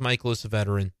young. Miles Michaelis, a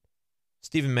veteran.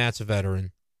 Steven Matt's a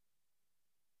veteran.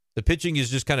 The pitching has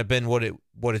just kind of been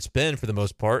what it's been for the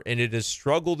most part, and it has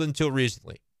struggled until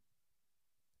recently.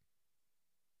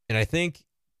 And I think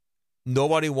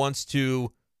nobody wants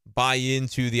to buy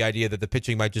into the idea that the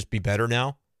pitching might just be better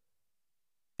now.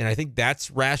 And I think that's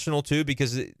rational, too,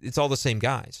 because it's all the same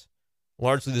guys.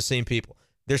 Largely the same people.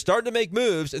 They're starting to make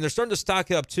moves, and they're starting to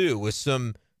stock up, too, with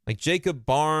some, like Jacob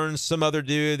Barnes, some other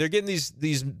dude. They're getting these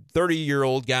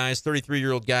 30-year-old guys,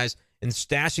 33-year-old guys, and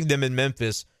stashing them in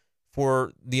Memphis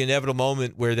for the inevitable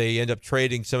moment where they end up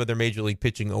trading some of their major league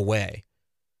pitching away.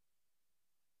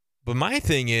 But my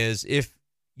thing is, if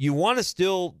you want to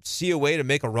still see a way to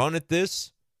make a run at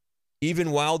this,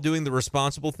 even while doing the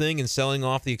responsible thing and selling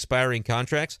off the expiring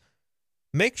contracts,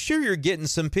 make sure you're getting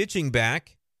some pitching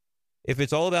back. If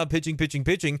it's all about pitching,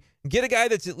 get a guy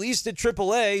that's at least at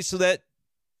AAA so that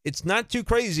it's not too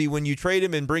crazy when you trade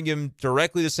him and bring him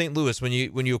directly to St. Louis when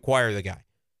you acquire the guy,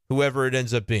 whoever it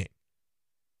ends up being.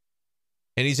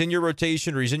 And he's in your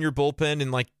rotation or he's in your bullpen,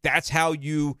 and like that's how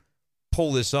you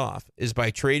pull this off, is by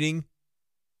trading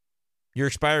your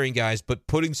expiring guys, but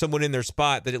putting someone in their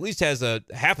spot that at least has a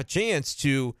half a chance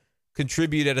to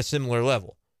contribute at a similar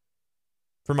level.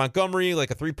 For Montgomery, like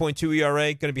a 3.2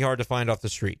 ERA, going to be hard to find off the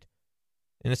street.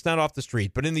 And it's not off the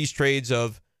street, but in these trades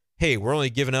of, hey, we're only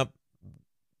giving up,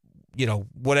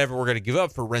 whatever we're going to give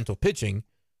up for rental pitching,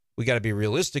 we got to be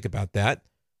realistic about that.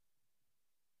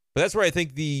 But that's where I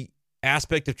think the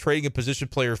aspect of trading a position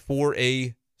player for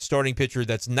a starting pitcher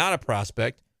that's not a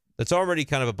prospect, that's already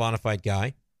kind of a bona fide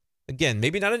guy. Again,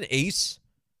 maybe not an ace,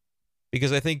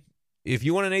 because I think if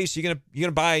you want an ace, you're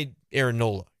gonna buy Aaron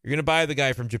Nola. You're gonna buy the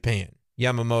guy from Japan,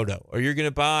 Yamamoto, or you're gonna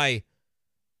buy,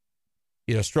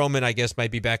 Stroman. I guess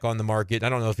might be back on the market. I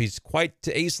don't know if he's quite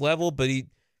to ace level, but he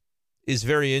is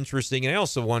very interesting. And I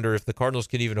also wonder if the Cardinals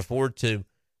can even afford to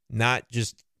not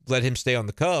just let him stay on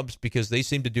the Cubs, because they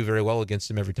seem to do very well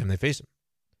against him every time they face him.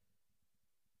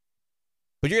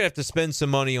 But you're going to have to spend some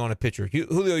money on a pitcher.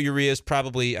 Julio Urias,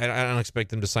 probably, I don't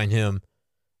expect them to sign him,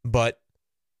 but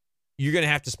you're going to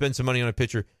have to spend some money on a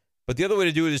pitcher. But the other way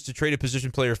to do it is to trade a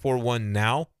position player for one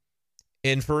now.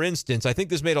 And for instance, I think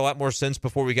this made a lot more sense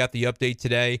before we got the update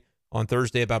today on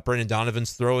Thursday about Brendan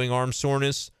Donovan's throwing arm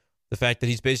soreness. The fact that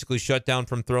he's basically shut down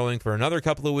from throwing for another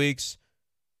couple of weeks.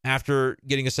 After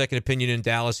getting a second opinion in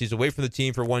Dallas, he's away from the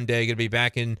team for one day, going to be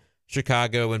back in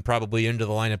Chicago and probably into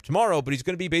the lineup tomorrow, but he's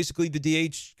going to be basically the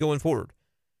DH going forward,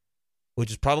 which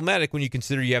is problematic when you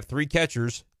consider you have three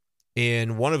catchers,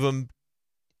 and one of them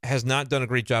has not done a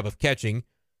great job of catching,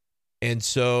 and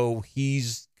so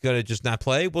he's going to just not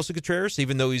play, Wilson Contreras,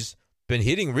 even though he's been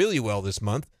hitting really well this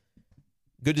month.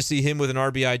 Good to see him with an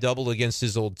RBI double against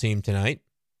his old team tonight.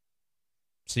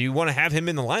 So you want to have him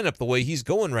in the lineup the way he's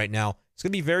going right now. It's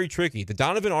going to be very tricky. The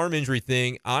Donovan arm injury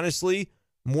thing, honestly,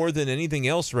 more than anything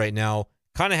else right now,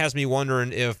 kind of has me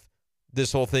wondering if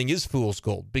this whole thing is fool's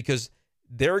gold, because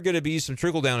there are going to be some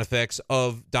trickle-down effects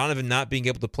of Donovan not being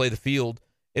able to play the field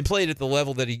and play it at the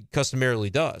level that he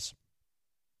customarily does.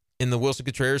 And the Wilson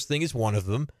Contreras thing is one of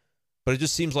them, but it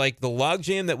just seems like the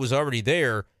logjam that was already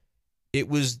there, it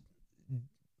was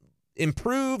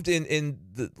improved, and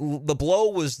the blow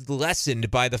was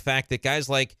lessened by the fact that guys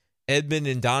like Edman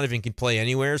and Donovan can play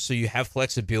anywhere, so you have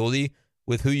flexibility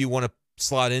with who you want to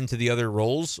slot into the other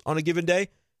roles on a given day.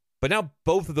 But now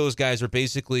both of those guys are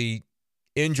basically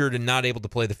injured and not able to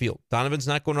play the field. Donovan's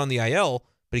not going on the IL,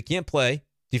 but he can't play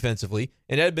defensively,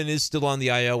 and Edman is still on the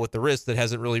IL with the wrist that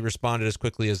hasn't really responded as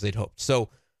quickly as they'd hoped. So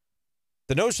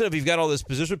the notion of you've got all this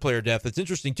position player depth, it's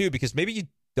interesting too, because maybe you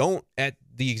don't at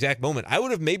the exact moment. I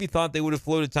would have maybe thought they would have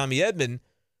floated Tommy Edman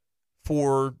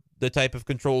for the type of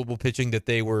controllable pitching that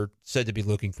they were said to be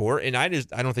looking for, and I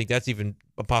don't think that's even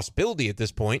a possibility at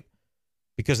this point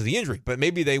because of the injury. But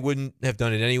maybe they wouldn't have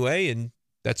done it anyway, and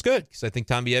that's good, because I think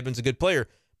Tommy Edman's a good player.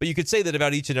 But you could say that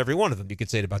about each and every one of them. You could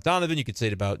say it about Donovan. You could say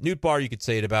it about Nootbaar. You could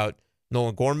say it about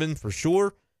Nolan Gorman for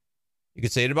sure. You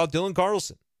could say it about Dylan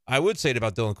Carlson. I would say it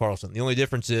about Dylan Carlson. The only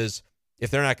difference is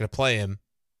if they're not going to play him,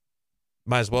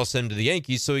 might as well send him to the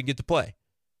Yankees so he can get to play.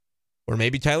 Or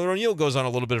maybe Tyler O'Neill goes on a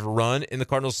little bit of a run, and the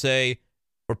Cardinals say,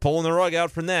 we're pulling the rug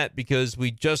out from that because we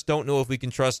just don't know if we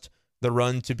can trust the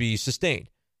run to be sustained.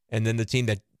 And then the team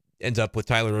that ends up with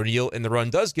Tyler O'Neill and the run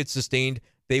does get sustained,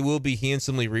 they will be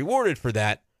handsomely rewarded for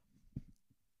that.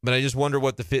 But I just wonder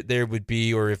what the fit there would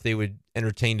be or if they would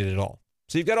entertain it at all.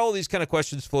 So you've got all these kind of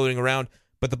questions floating around.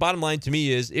 But the bottom line to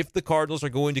me is if the Cardinals are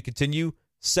going to continue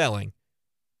selling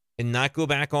and not go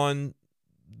back on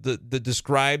the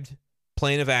described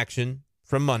plan of action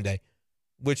from Monday,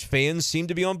 which fans seem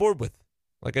to be on board with.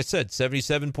 Like I said,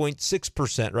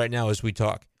 77.6% right now as we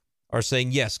talk are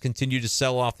saying, yes, continue to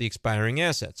sell off the expiring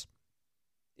assets.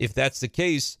 If that's the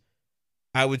case,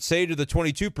 I would say to the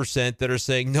 22% that are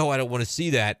saying, no, I don't want to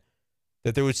see that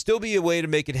there would still be a way to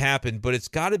make it happen, but it's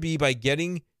got to be by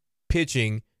getting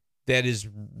pitching that is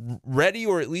ready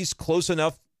or at least close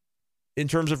enough in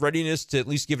terms of readiness to at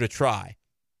least give it a try.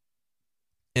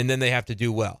 And then they have to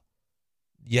do well.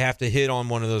 You have to hit on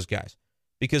one of those guys.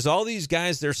 Because all these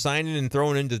guys they're signing and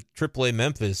throwing into AAA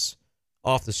Memphis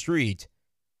off the street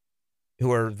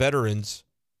who are veterans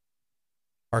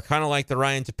are kind of like the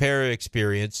Ryan Tepera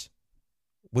experience,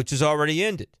 which is already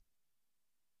ended.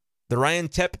 The Ryan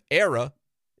Tep era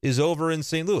is over in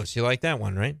St. Louis. You like that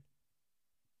one, right?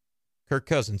 Kirk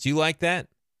Cousins. You like that?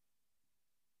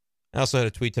 I also had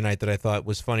a tweet tonight that I thought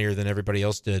was funnier than everybody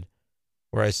else did,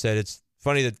 where I said it's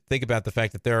funny to think about the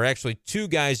fact that there are actually two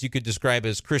guys you could describe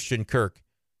as Christian Kirk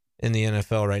in the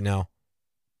NFL right now.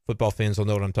 Football fans will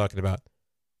know what I'm talking about.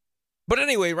 But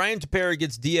anyway, Ryan Tepera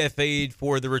gets DFA'd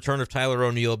for the return of Tyler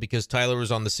O'Neill because Tyler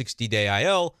was on the 60-day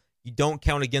IL. You don't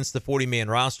count against the 40-man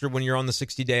roster when you're on the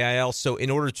 60-day IL. So in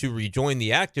order to rejoin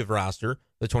the active roster,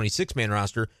 the 26-man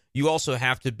roster, you also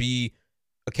have to be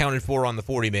accounted for on the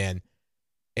 40-man.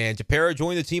 And Tepera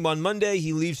joined the team on Monday.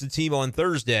 He leaves the team on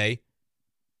Thursday.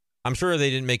 I'm sure they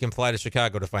didn't make him fly to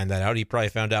Chicago to find that out. He probably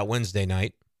found out Wednesday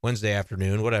night, Wednesday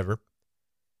afternoon, whatever.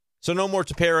 So no more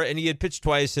Tepera, and he had pitched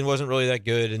twice and wasn't really that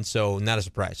good, and so not a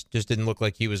surprise. Just didn't look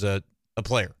like he was a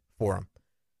player for him.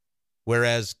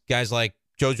 Whereas guys like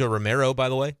Jojo Romero, by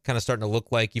the way, kind of starting to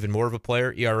look like even more of a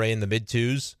player, ERA in the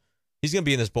mid-twos. He's going to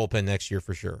be in this bullpen next year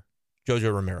for sure.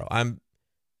 Jojo Romero. I'm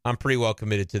pretty well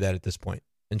committed to that at this point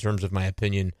in terms of my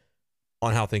opinion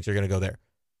on how things are going to go there.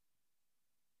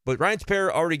 But Ryan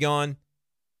Tepera already gone.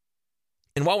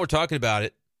 And while we're talking about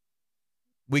it,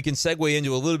 we can segue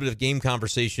into a little bit of game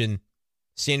conversation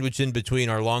sandwiched in between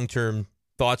our long-term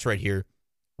thoughts right here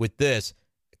with this.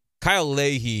 Kyle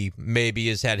Leahy maybe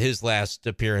has had his last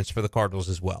appearance for the Cardinals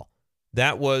as well.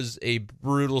 That was a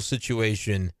brutal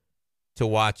situation to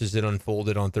watch as it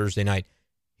unfolded on Thursday night.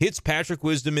 Hits Patrick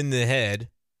Wisdom in the head,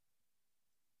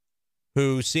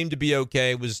 who seemed to be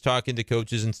okay, was talking to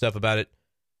coaches and stuff about it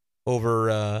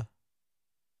over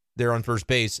there on first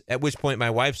base, at which point my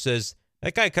wife says,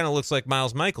 that guy kind of looks like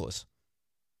Miles Michaelis.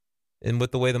 And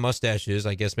with the way the mustache is,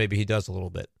 I guess maybe he does a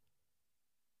little bit.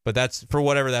 But that's for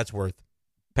whatever that's worth.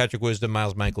 Patrick Wisdom,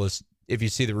 Miles Michaelis. If you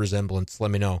see the resemblance,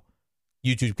 let me know.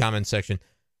 YouTube comment section.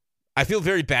 I feel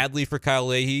very badly for Kyle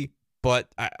Leahy,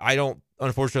 but I don't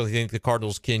unfortunately think the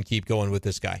Cardinals can keep going with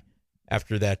this guy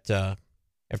after that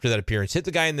appearance. Hit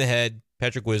the guy in the head,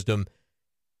 Patrick Wisdom,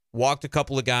 walked a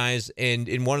couple of guys, and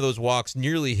in one of those walks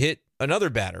nearly hit another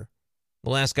batter. The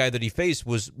last guy that he faced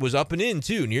was up and in,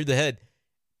 too, near the head.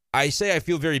 I say I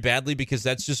feel very badly because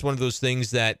that's just one of those things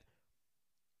that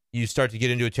you start to get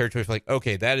into a territory of like,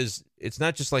 okay, it's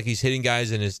not just like he's hitting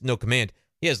guys and has no command.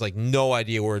 He has like no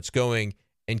idea where it's going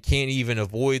and can't even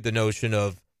avoid the notion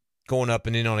of going up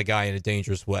and in on a guy in a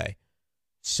dangerous way.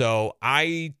 So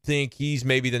I think he's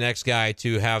maybe the next guy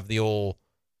to have the old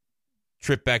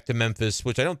trip back to Memphis,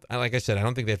 which like I said, I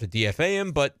don't think they have to DFA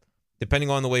him, but depending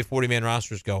on the way 40-man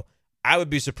rosters go, I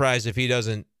would be surprised if he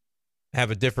doesn't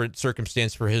have a different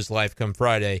circumstance for his life come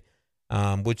Friday,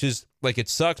 which is like it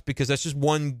sucks because that's just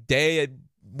one bad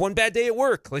day at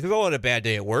work. Like we've all had a bad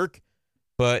day at work,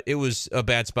 but it was a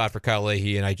bad spot for Kyle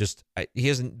Leahy, and he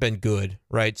hasn't been good,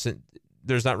 right? So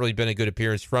there's not really been a good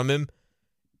appearance from him.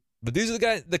 But these are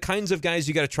the kinds of guys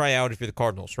you got to try out if you're the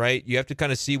Cardinals, right? You have to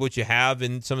kind of see what you have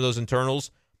in some of those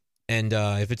internals, and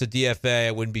if it's a DFA,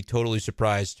 I wouldn't be totally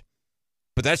surprised.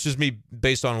 But that's just me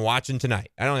based on watching tonight.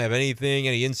 I don't have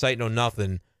any insight, no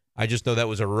nothing. I just know that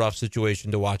was a rough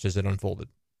situation to watch as it unfolded.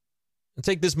 I'll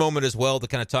take this moment as well to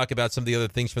kind of talk about some of the other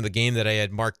things from the game that I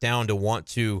had marked down to want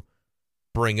to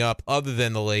bring up other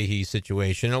than the Leahy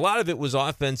situation. A lot of it was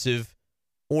offensive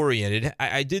oriented.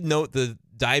 I did note the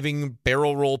diving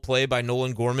barrel roll play by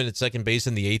Nolan Gorman at second base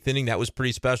in the eighth inning. That was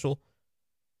pretty special.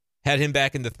 Had him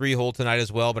back in the 3-hole tonight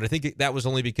as well, but I think that was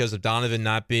only because of Donovan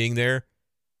not being there.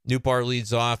 Newbar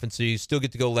leads off, and so you still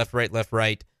get to go left, right, left,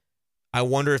 right. I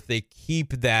wonder if they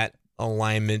keep that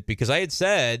alignment, because I had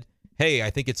said, hey, I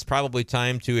think it's probably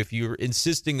time to, if you're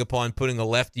insisting upon putting a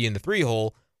lefty in the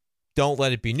 3-hole, don't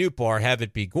let it be Newbar, have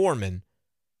it be Gorman.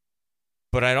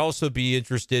 But I'd also be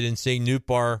interested in seeing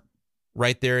Newbar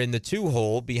right there in the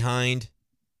 2-hole behind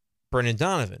Brendan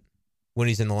Donovan when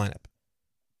he's in the lineup.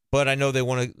 But I know they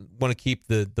want to keep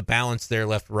the balance there,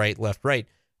 left, right, left, right.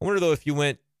 I wonder, though, if you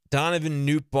went Donovan,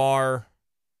 Newbar,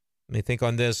 let me think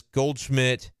on this,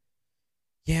 Goldschmidt.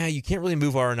 Yeah, you can't really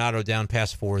move Arenado down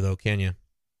past 4, though, can you?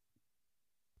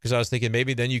 Because I was thinking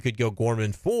maybe then you could go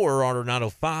Gorman 4,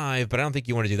 Arenado 5, but I don't think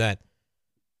you want to do that.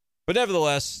 But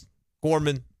nevertheless,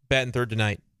 Gorman batting third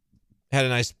tonight. Had a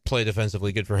nice play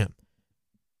defensively. Good for him.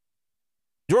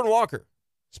 Jordan Walker,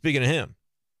 speaking of him,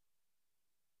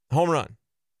 home run.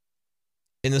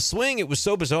 In the swing, it was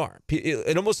so bizarre.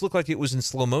 It almost looked like it was in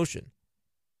slow motion.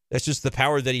 That's just the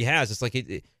power that he has. It's like,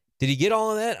 did he get all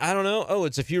of that? I don't know. Oh,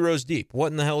 it's a few rows deep. What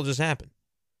in the hell just happened?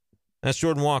 That's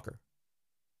Jordan Walker.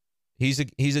 He's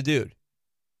a dude.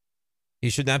 He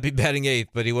should not be batting 8th,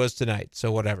 but he was tonight,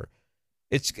 so whatever.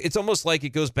 It's almost like it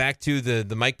goes back to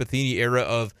the Mike Matheny era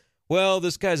of, well,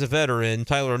 this guy's a veteran,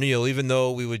 Tyler O'Neill, even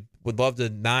though we would love to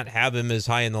not have him as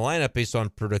high in the lineup based on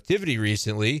productivity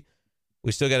recently.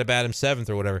 We still got to bat him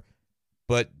 7th or whatever.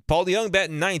 But Paul DeJong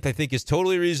batting 9th, I think, is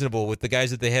totally reasonable with the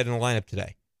guys that they had in the lineup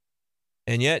today.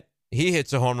 And yet, he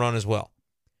hits a home run as well.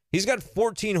 He's got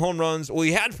 14 home runs. Well,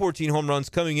 he had 14 home runs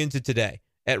coming into today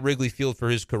at Wrigley Field for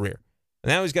his career.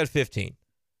 And now he's got 15.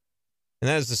 And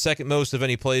that is the second most of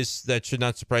any place. That should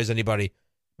not surprise anybody.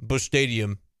 Busch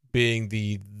Stadium being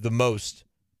the most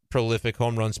prolific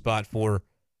home run spot for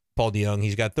Paul DeJong.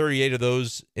 He's got 38 of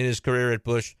those in his career at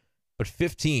Busch, but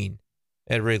 15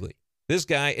 at Wrigley. This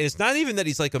guy, and it's not even that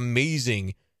he's like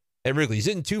amazing at Wrigley. He's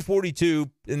hitting 242,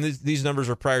 and these numbers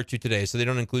are prior to today, so they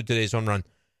don't include today's home run.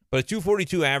 But a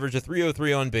 242 average, a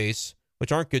 303 on base,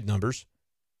 which aren't good numbers.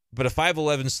 But a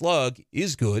 511 slug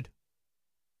is good.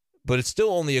 But it still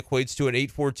only equates to an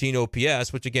 814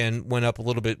 OPS, which again went up a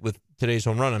little bit with today's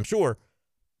home run, I'm sure.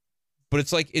 But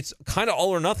it's like, it's kind of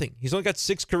all or nothing. He's only got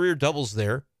 6 career doubles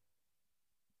there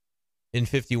in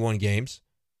 51 games.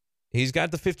 He's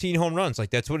got the 15 home runs. Like,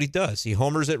 that's what he does. He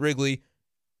homers at Wrigley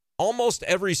almost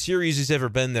every series he's ever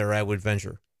been there, I would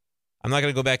venture. I'm not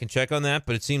going to go back and check on that,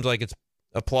 but it seems like it's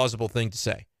a plausible thing to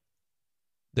say.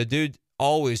 The dude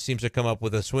always seems to come up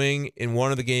with a swing in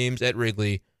one of the games at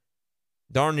Wrigley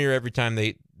darn near every time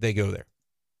they go there.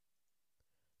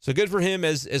 So good for him,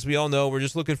 as we all know. We're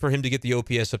just looking for him to get the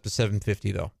OPS up to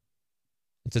 750, though.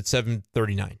 It's at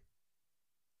 739.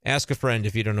 Ask a friend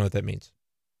if you don't know what that means.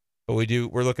 But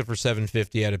we're looking for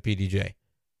 750 out of PDJ.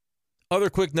 Other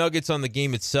quick nuggets on the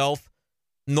game itself.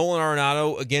 Nolan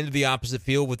Arenado, again to the opposite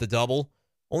field with the double.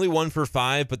 Only 1 for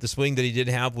 5, but the swing that he did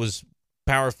have was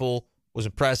powerful, was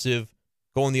impressive,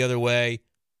 going the other way,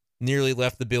 nearly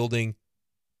left the building.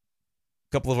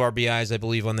 A couple of RBIs, I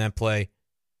believe, on that play.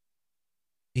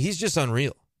 He's just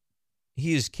unreal.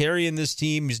 He is carrying this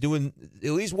team. He's doing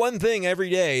at least one thing every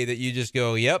day that you just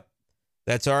go, yep,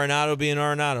 that's Arenado being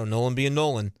Arenado, Nolan being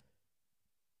Nolan.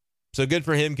 So good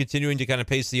for him continuing to kind of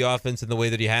pace the offense in the way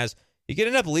that he has. He could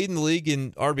end up leading the league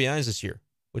in RBIs this year,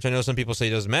 which I know some people say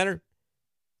doesn't matter.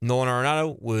 Nolan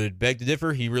Arenado would beg to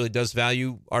differ. He really does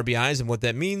value RBIs and what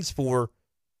that means for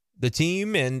the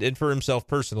team and for himself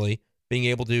personally. Being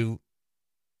able to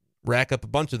rack up a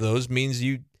bunch of those means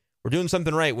you were doing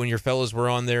something right when your fellas were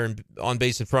on there and on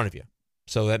base in front of you.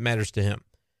 So that matters to him.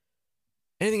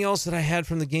 Anything else that I had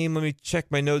from the game? Let me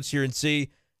check my notes here and see.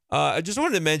 I just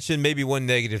wanted to mention maybe one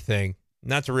negative thing,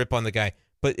 not to rip on the guy,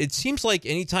 but it seems like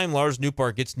anytime Lars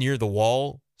Nootbaar gets near the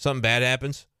wall, something bad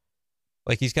happens.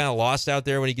 Like he's kind of lost out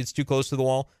there when he gets too close to the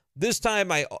wall. This time,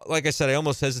 like I said, I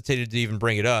almost hesitated to even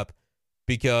bring it up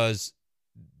because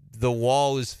the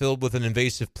wall is filled with an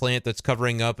invasive plant that's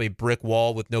covering up a brick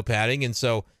wall with no padding. And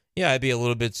so, yeah, I'd be a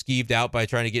little bit skeeved out by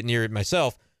trying to get near it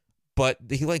myself. But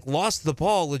he lost the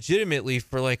ball legitimately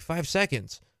for 5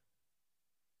 seconds.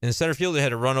 And the center fielder had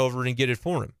to run over and get it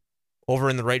for him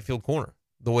over in the right field corner,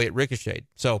 the way it ricocheted.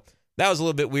 So that was a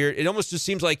little bit weird. It almost just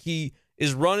seems like he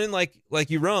is running like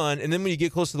you run, and then when you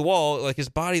get close to the wall, his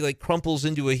body crumples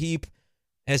into a heap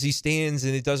as he stands,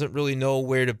 and it doesn't really know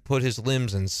where to put his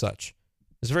limbs and such.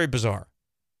 It's very bizarre.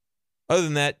 Other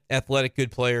than that, athletic, good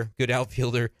player, good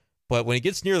outfielder. But when he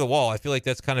gets near the wall, I feel like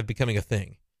that's kind of becoming a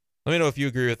thing. Let me know if you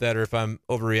agree with that or if I'm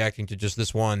overreacting to just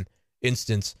this one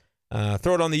instance.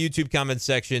 Throw it on the YouTube comments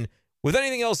section with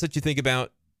anything else that you think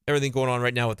about everything going on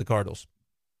right now with the Cardinals.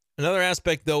 Another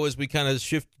aspect, though, as we kind of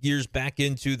shift gears back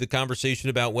into the conversation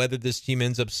about whether this team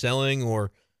ends up selling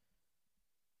or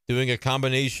doing a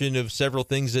combination of several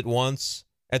things at once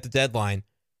at the deadline.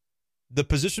 The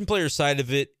position player side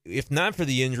of it, if not for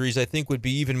the injuries, I think would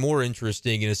be even more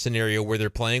interesting in a scenario where they're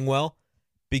playing well.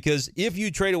 Because if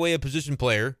you trade away a position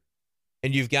player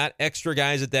and you've got extra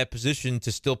guys at that position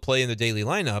to still play in the daily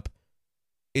lineup,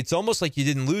 it's almost like you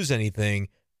didn't lose anything,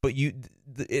 but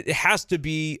it has to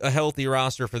be a healthy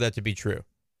roster for that to be true.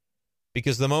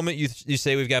 Because the moment you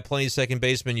say we've got plenty of second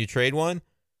basemen, you trade one,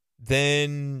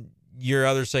 then your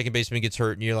other second baseman gets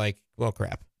hurt and you're like, well,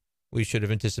 crap, we should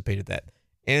have anticipated that.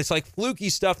 And it's like fluky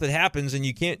stuff that happens, and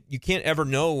you can't ever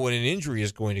know when an injury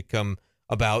is going to come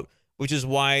about, which is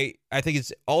why I think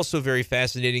it's also very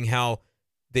fascinating how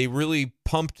they really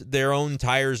pumped their own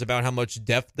tires about how much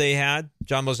depth they had.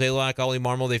 John Mozeliak, Ollie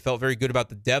Marmol, they felt very good about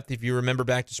the depth, if you remember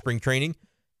back to spring training.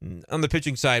 On the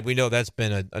pitching side, we know that's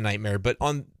been a nightmare. But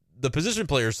on the position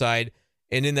player side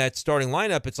and in that starting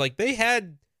lineup, it's like they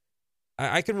had,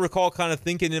 I can recall kind of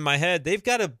thinking in my head, they've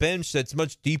got a bench that's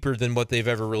much deeper than what they've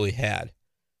ever really had.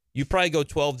 You probably go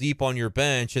 12 deep on your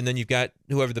bench, and then you've got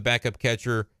whoever the backup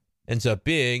catcher ends up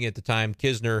being. At the time,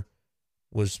 Kisner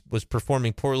was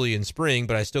performing poorly in spring,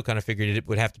 but I still kind of figured it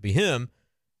would have to be him.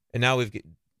 And now we've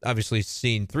obviously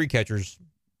seen three catchers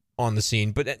on the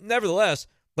scene. But nevertheless,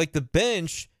 like, the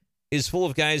bench is full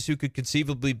of guys who could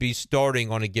conceivably be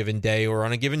starting on a given day or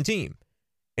on a given team.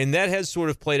 And that has sort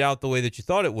of played out the way that you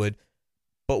thought it would.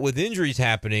 But with injuries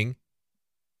happening,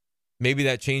 maybe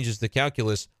that changes the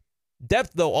calculus.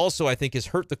 Depth, though, also, I think, has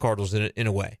hurt the Cardinals in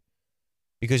a way.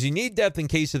 Because you need depth in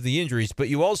case of the injuries, but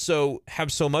you also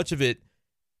have so much of it,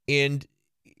 and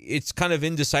it's kind of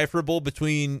indecipherable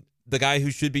between the guy who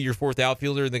should be your fourth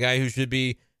outfielder and the guy who should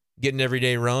be getting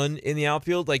everyday run in the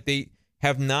outfield. Like, they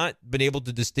have not been able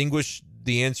to distinguish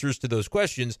the answers to those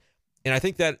questions. And I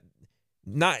think that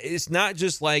it's not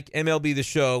just like MLB The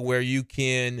Show where you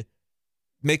can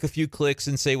make a few clicks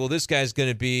and say, well, this guy's going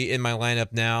to be in my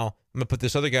lineup now. I'm going to put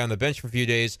this other guy on the bench for a few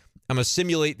days. I'm going to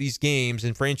simulate these games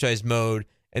in franchise mode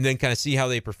and then kind of see how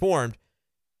they performed.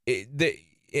 They're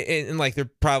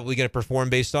probably going to perform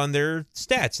based on their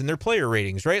stats and their player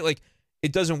ratings, right? Like,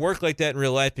 it doesn't work like that in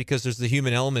real life because there's the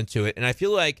human element to it. And I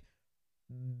feel like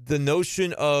the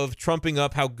notion of trumping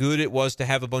up how good it was to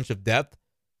have a bunch of depth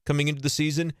coming into the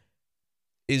season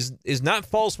is not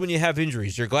false when you have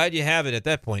injuries. You're glad you have it at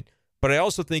that point. But I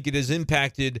also think it has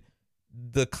impacted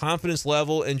the confidence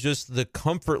level and just the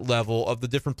comfort level of the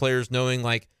different players knowing,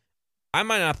 like, I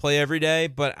might not play every day,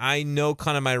 but I know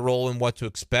kind of my role and what to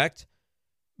expect.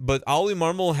 But Ollie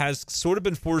Marmol has sort of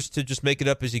been forced to just make it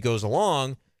up as he goes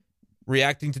along,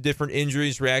 reacting to different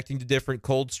injuries, reacting to different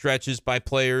cold stretches by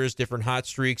players, different hot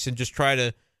streaks, and just try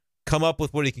to come up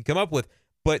with what he can come up with.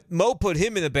 But Mo put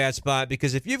him in a bad spot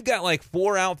because if you've got like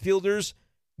four outfielders,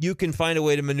 you can find a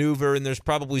way to maneuver, and there's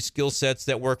probably skill sets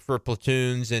that work for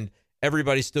platoons, and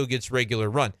everybody still gets regular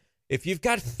run. If you've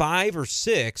got 5 or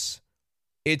 6,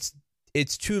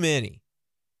 it's too many.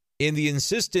 In the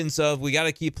insistence of we got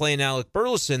to keep playing Alec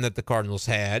Burleson that the Cardinals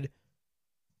had,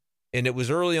 and it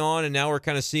was early on, and now we're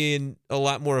kind of seeing a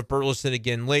lot more of Burleson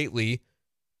again lately.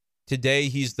 Today,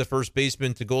 he's the first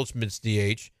baseman to Goldschmidt's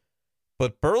DH.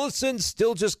 But Burleson's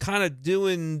still just kind of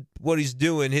doing what he's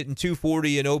doing, hitting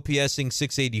 240 and OPSing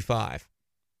 685.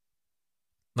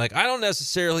 Like, I don't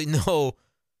necessarily know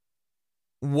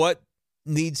what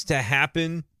needs to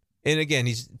happen. And again,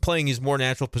 he's playing his more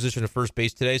natural position of first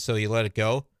base today, so you let it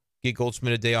go. Get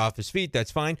Goldschmidt a day off his feet,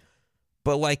 that's fine.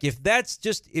 But like, if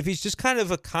he's just kind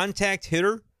of a contact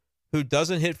hitter who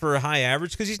doesn't hit for a high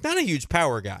average, because he's not a huge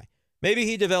power guy. Maybe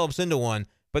he develops into one,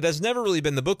 but that's never really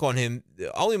been the book on him.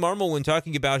 Ollie Marmol, when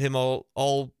talking about him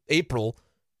all April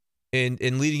and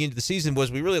leading into the season,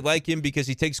 was we really like him because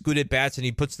he takes good at bats and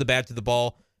he puts the bat to the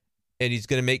ball and he's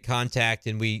going to make contact,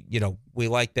 and we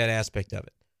like that aspect of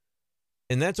it.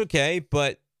 And that's okay,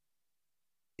 but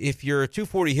if you're a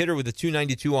 240 hitter with a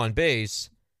 292 on base,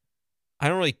 I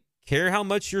don't really care how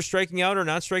much you're striking out or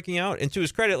not striking out. And to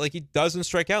his credit, like, he doesn't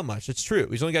strike out much. It's true.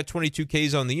 He's only got 22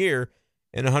 Ks on the year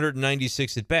and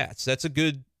 196 at bats. It's a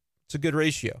good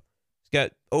ratio. He's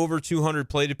got over 200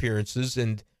 plate appearances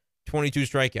and 22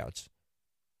 strikeouts.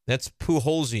 That's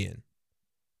Pujols-ian.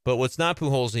 But what's not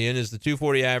Pujols-ian is the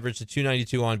 240 average, the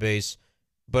 292 on base,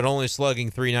 but only slugging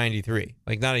 393.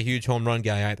 Like, not a huge home run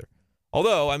guy either.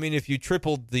 Although, I mean, if you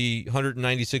tripled the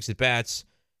 196 at bats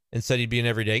and said he'd be an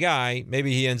everyday guy,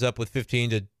 maybe he ends up with 15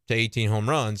 to 18 home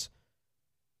runs.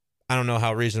 I don't know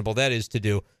how reasonable that is to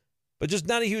do, but just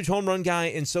not a huge home run guy.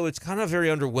 And so it's kind of very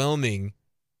underwhelming,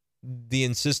 the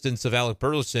insistence of Alec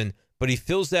Burleson, but he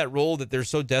fills that role that they're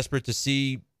so desperate to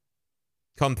see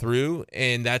come through,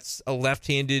 and that's a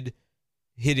left-handed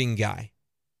hitting guy.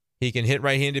 He can hit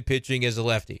right-handed pitching as a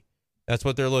lefty. That's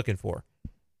what they're looking for.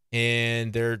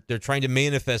 And they're trying to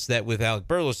manifest that with Alec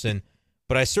Burleson.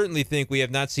 But I certainly think we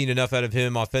have not seen enough out of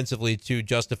him offensively to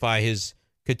justify his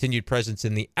continued presence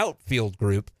in the outfield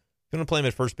group. If you're going to play him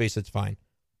at first base, that's fine.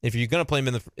 If you're going to play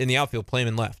him in the outfield, play him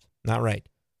in left, not right.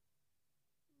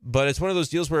 But it's one of those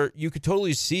deals where you could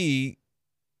totally see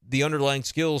the underlying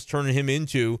skills turning him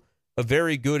into a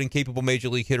very good and capable major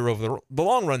league hitter over the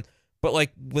long run. But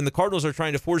like when the Cardinals are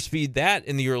trying to force feed that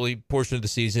in the early portion of the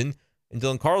season, and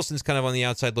Dylan Carlson's kind of on the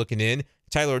outside looking in,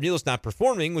 Tyler O'Neill's not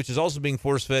performing, which is also being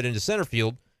force fed into center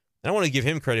field. And I want to give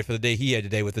him credit for the day he had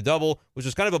today with the double, which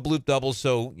was kind of a bloop double,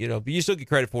 so but you still get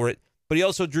credit for it. But he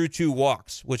also drew 2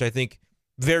 walks, which I think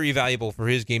very valuable for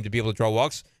his game to be able to draw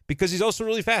walks, because he's also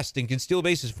really fast and can steal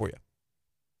bases for you.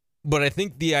 But I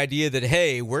think the idea that,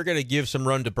 hey, we're going to give some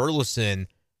run to Burleson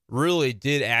really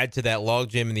did add to that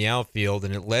logjam in the outfield,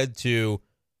 and it led to,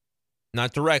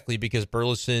 not directly because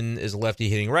Burleson is a lefty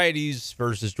hitting righties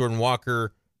versus Jordan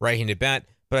Walker, right-handed bat,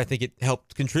 but I think it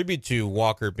helped contribute to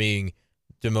Walker being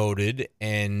demoted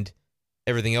and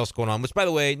everything else going on, which, by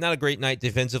the way, not a great night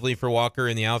defensively for Walker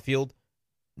in the outfield.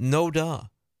 No duh.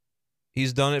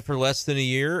 He's done it for less than a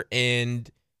year, and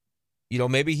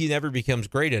maybe he never becomes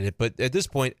great at it. But at this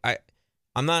point,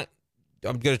 I'm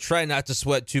going to try not to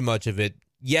sweat too much of it.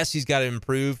 Yes, he's got to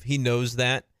improve. He knows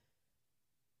that.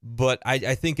 But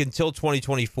I think until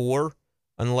 2024,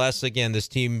 unless, again, this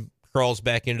team crawls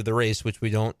back into the race, which we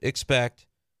don't expect,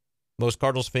 most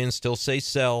Cardinals fans still say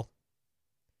sell.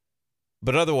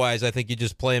 But otherwise, I think you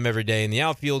just play him every day in the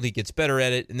outfield. He gets better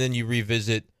at it, and then you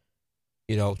revisit,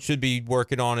 should be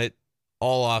working on it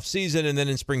all off season. And then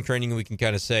in spring training, we can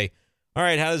kind of say, all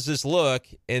right, how does this look?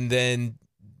 And then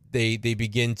they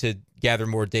begin to gather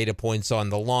more data points on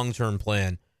the long-term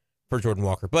plan for Jordan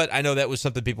Walker. But I know that was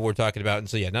something people were talking about. And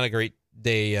so, yeah, not a great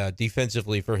day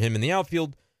defensively for him in the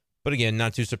outfield. But again,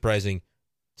 not too surprising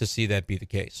to see that be the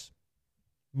case.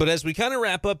 But as we kind of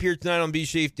wrap up here tonight on Be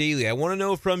Safe Daily, I want to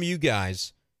know from you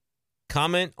guys,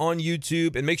 comment on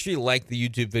YouTube and make sure you like the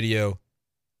YouTube video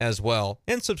as well.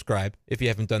 And subscribe if you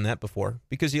haven't done that before,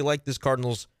 because you like this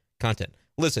Cardinals content.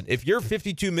 Listen, if you're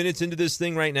 52 minutes into this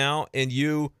thing right now and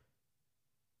you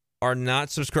are not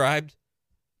subscribed,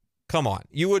 come on.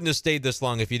 You wouldn't have stayed this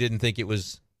long if you didn't think it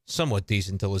was somewhat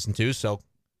decent to listen to. So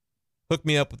hook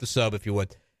me up with the sub if you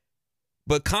would.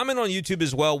 But comment on YouTube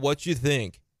as well what you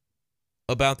think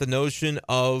about the notion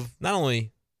of not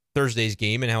only Thursday's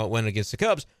game and how it went against the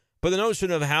Cubs, but the notion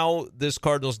of how this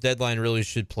Cardinals deadline really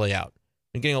should play out.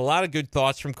 I'm getting a lot of good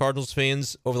thoughts from Cardinals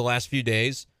fans over the last few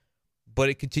days, but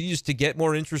it continues to get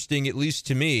more interesting, at least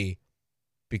to me,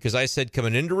 because I said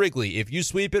coming into Wrigley, if you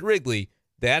sweep at Wrigley,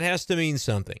 that has to mean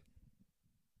something.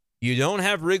 You don't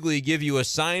have Wrigley give you a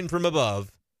sign from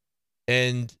above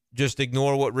and just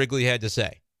ignore what Wrigley had to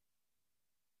say.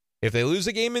 If they lose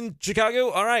a game in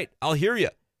Chicago, all right, I'll hear you.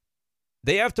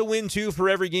 They have to win 2 for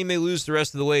every game they lose the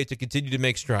rest of the way to continue to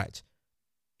make strides.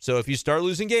 So if you start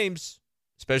losing games,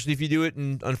 especially if you do it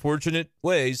in unfortunate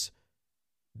ways,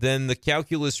 then the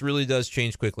calculus really does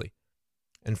change quickly.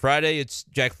 And Friday, it's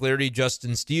Jack Flaherty,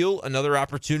 Justin Steele, another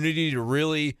opportunity to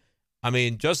really,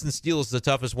 Justin Steele is the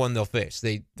toughest one they'll face.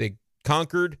 They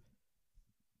conquered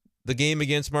the game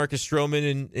against Marcus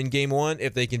Stroman in game 1.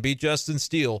 If they can beat Justin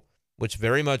Steele, which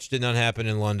very much did not happen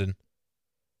in London,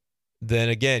 then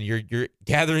again, you're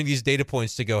gathering these data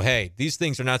points to go, hey, these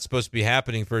things are not supposed to be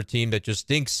happening for a team that just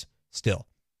stinks still.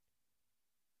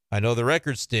 I know the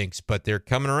record stinks, but they're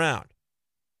coming around.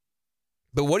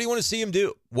 But what do you want to see them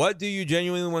do? What do you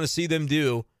genuinely want to see them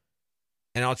do?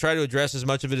 And I'll try to address as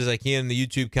much of it as I can in the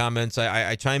YouTube comments.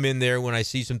 I chime in there when I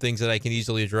see some things that I can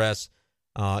easily address.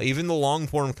 Even the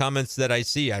long-form comments that I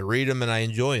see, I read them and I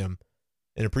enjoy them.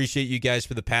 And appreciate you guys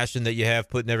for the passion that you have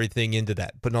putting everything into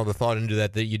that, putting all the thought into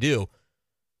that you do.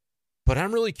 But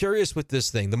I'm really curious with this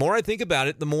thing. The more I think about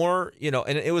it, the more,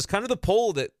 and it was kind of the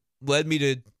poll that led me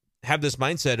to have this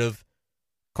mindset of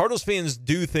Cardinals fans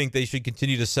do think they should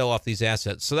continue to sell off these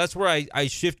assets. So that's where I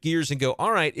shift gears and go,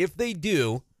 all right, if they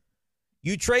do,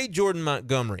 you trade Jordan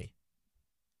Montgomery,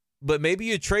 but maybe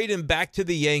you trade him back to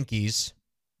the Yankees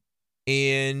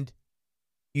and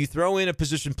you throw in a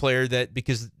position player that,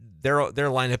 because their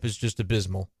lineup is just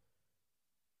abysmal,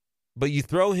 but you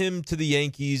throw him to the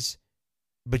Yankees,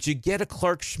 but you get a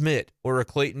Clark Schmidt or a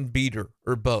Clayton Beeter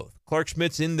or both. Clark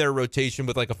Schmidt's in their rotation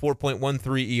with like a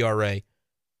 4.13 ERA.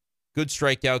 Good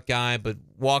strikeout guy, but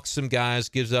walks some guys,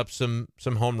 gives up some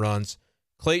home runs.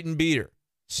 Clayton Beeter,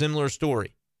 similar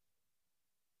story.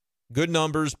 Good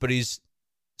numbers, but he's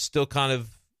still kind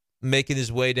of making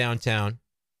his way downtown,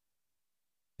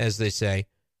 as they say.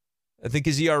 I think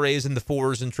his ERA is in the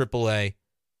 4s in AAA.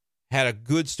 had a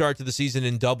good start to the season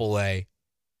in Double-A.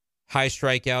 High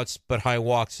strikeouts, but high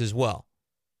walks as well.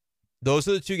 Those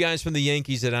are the two guys from the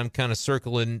Yankees that I'm kind of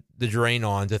circling the drain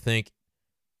on to think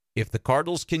if the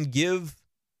Cardinals can give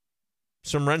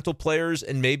some rental players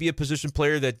and maybe a position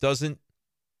player that doesn't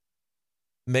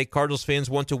make Cardinals fans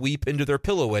want to weep into their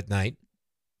pillow at night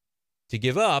to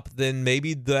give up, then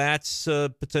maybe that's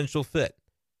a potential fit.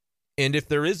 And if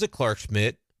there is a Clark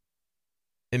Schmidt,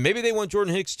 and maybe they want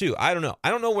Jordan Hicks too. I don't know. I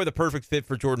don't know where the perfect fit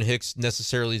for Jordan Hicks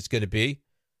necessarily is going to be.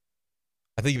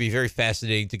 I think it'd be very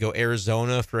fascinating to go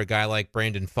Arizona for a guy like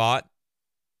Brandon Pfaadt.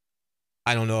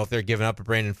 I don't know if they're giving up a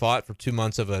Brandon Pfaadt for 2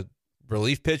 months of a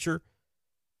relief pitcher,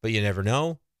 but you never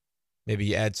know. Maybe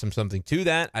you add something to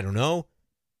that. I don't know.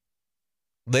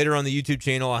 Later on the YouTube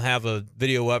channel, I'll have a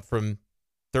video up from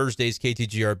Thursday's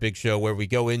KTGR Big Show where we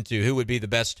go into who would be the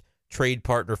best trade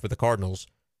partner for the Cardinals.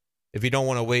 If you don't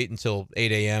want to wait until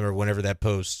 8 a.m. or whenever that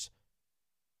posts,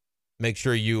 make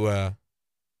sure you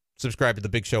subscribe to the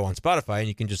Big Show on Spotify, and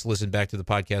you can just listen back to the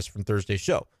podcast from Thursday's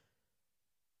show.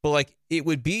 But, it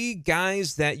would be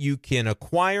guys that you can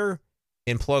acquire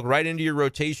and plug right into your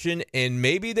rotation, and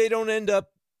maybe they don't end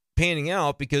up panning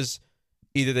out because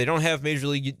either they don't have major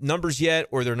league numbers yet,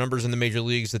 or their numbers in the major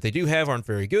leagues that they do have aren't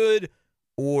very good,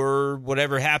 or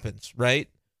whatever happens, right?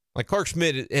 Clark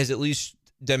Schmidt has at least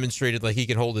demonstrated he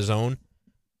can hold his own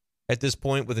at this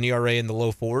point with an ERA in the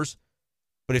low fours.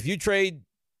 But if you trade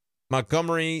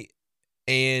Montgomery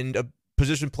and a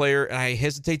position player, and I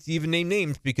hesitate to even name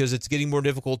names because it's getting more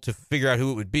difficult to figure out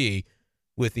who it would be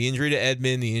with the injury to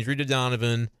Edman, the injury to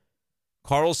Donovan.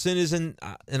 Carlson is an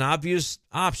obvious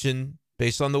option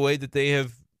based on the way that they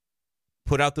have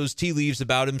put out those tea leaves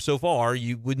about him so far.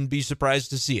 You wouldn't be surprised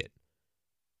to see it.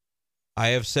 I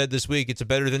have said this week it's a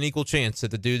better than equal chance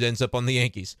that the dude ends up on the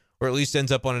Yankees, or at least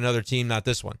ends up on another team, not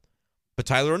this one. But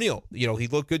Tyler O'Neill, he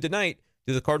looked good tonight.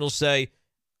 Do the Cardinals say,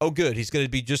 oh, good, he's going to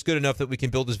be just good enough that we can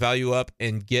build his value up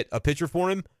and get a pitcher for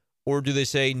him? Or do they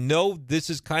say, no, this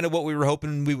is kind of what we were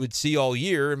hoping we would see all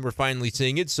year, and we're finally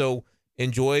seeing it, so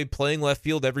enjoy playing left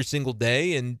field every single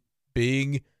day and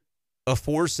being a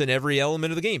force in every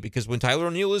element of the game? Because when Tyler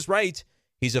O'Neill is right,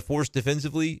 he's a force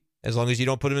defensively, as long as you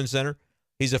don't put him in center.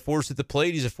 He's a force at the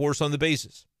plate. He's a force on the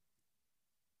bases.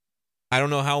 I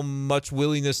don't know how much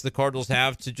willingness the Cardinals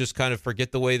have to just kind of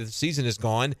forget the way the season has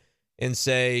gone and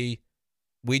say,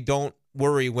 we don't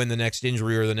worry when the next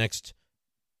injury or the next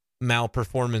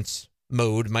malperformance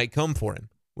mode might come for him.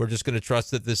 We're just going to trust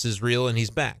that this is real and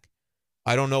he's back.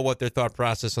 I don't know what their thought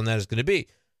process on that is going to be.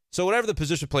 So whatever the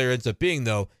position player ends up being,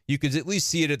 though, you could at least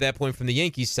see it at that point from the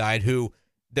Yankees side, who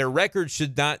their record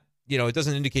should not, it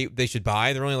doesn't indicate they should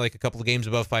buy. They're only a couple of games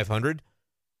above 500,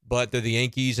 but they're the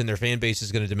Yankees and their fan base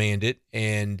is going to demand it.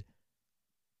 And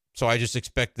so I just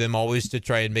expect them always to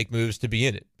try and make moves to be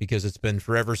in it, because it's been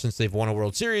forever since they've won a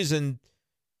World Series, and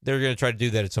they're going to try to do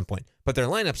that at some point. But their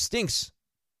lineup stinks,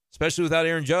 especially without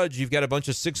Aaron Judge. You've got a bunch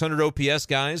of 600 OPS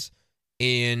guys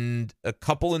and a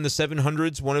couple in the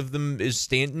 700s. One of them is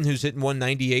Stanton, who's hitting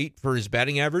 198 for his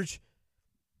batting average.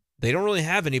 They don't really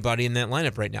have anybody in that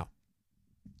lineup right now,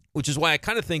 which is why I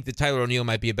kind of think that Tyler O'Neill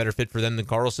might be a better fit for them than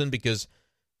Carlson, because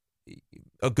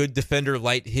a good defender,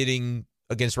 light hitting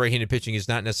against right-handed pitching is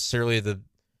not necessarily the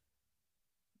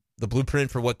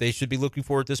blueprint for what they should be looking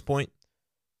for at this point.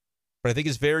 But I think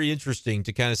it's very interesting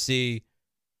to kind of see,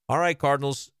 all right,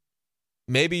 Cardinals,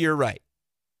 maybe you're right.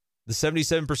 The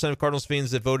 77% of Cardinals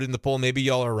fans that voted in the poll, maybe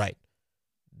y'all are right.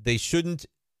 They shouldn't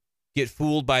get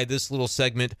fooled by this little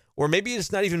segment, or maybe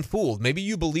it's not even fooled. Maybe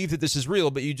you believe that this is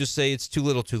real, but you just say it's too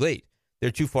little too late.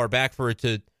 They're too far back for it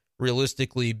to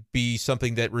realistically be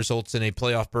something that results in a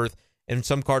playoff berth. And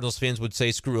some Cardinals fans would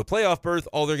say, screw a playoff berth.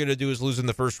 All they're going to do is lose in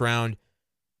the first round.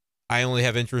 I only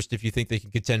have interest if you think they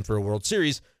can contend for a World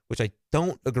Series, which I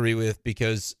don't agree with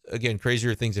because, again,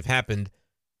 crazier things have happened.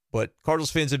 But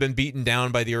Cardinals fans have been beaten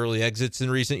down by the early exits in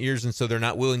recent years, and so they're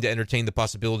not willing to entertain the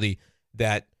possibility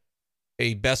that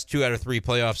a best 2 out of 3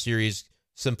 playoff series,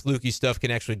 some fluky stuff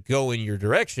can actually go in your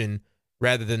direction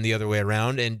rather than the other way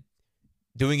around. And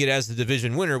doing it as the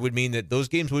division winner would mean that those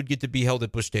games would get to be held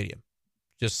at Busch Stadium.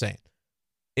 Just saying.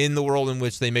 In the world in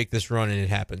which they make this run and it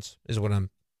happens is what I'm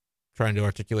trying to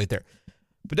articulate there.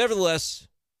 But nevertheless,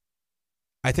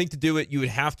 I think to do it, you would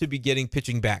have to be getting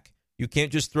pitching back. You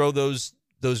can't just throw those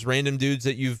random dudes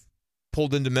that you've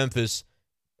pulled into Memphis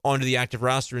onto the active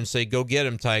roster and say, go get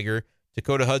them, Tiger.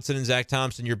 Dakota Hudson and Zach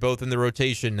Thompson, you're both in the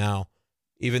rotation now,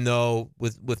 even though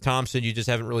with Thompson, you just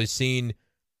haven't really seen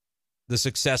the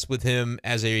success with him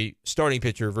as a starting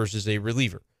pitcher versus a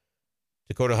reliever.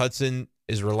 Dakota Hudson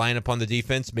is relying upon the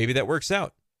defense. Maybe that works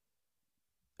out.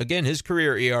 Again, his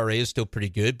career ERA is still pretty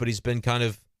good, but he's been kind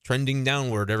of trending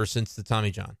downward ever since the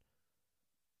Tommy John.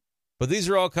 But these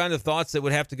are all kind of thoughts that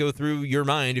would have to go through your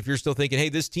mind if you're still thinking, hey,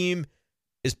 this team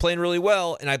is playing really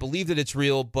well, and I believe that it's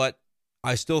real, but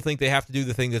I still think they have to do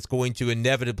the thing that's going to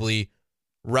inevitably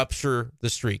rupture the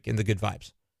streak and the good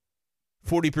vibes.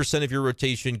 40% of your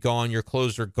rotation gone, your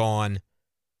closer gone.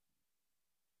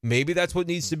 Maybe that's what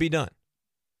needs to be done.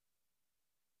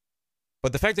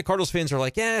 But the fact that Cardinals fans are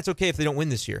like, yeah, it's okay if they don't win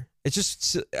this year. It's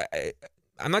just,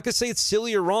 I'm not going to say it's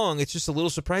silly or wrong. It's just a little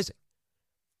surprising.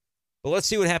 But let's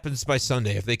see what happens by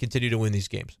Sunday if they continue to win these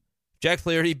games. If Jack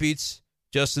Flaherty beats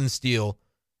Justin Steele,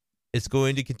 it's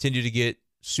going to continue to get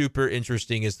super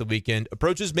interesting as the weekend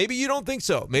approaches. Maybe you don't think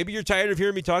so. Maybe you're tired of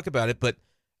hearing me talk about it, but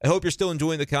I hope you're still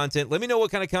enjoying the content. Let me know what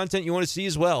kind of content you want to see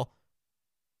as well.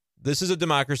 This is a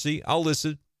democracy. I'll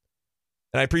listen.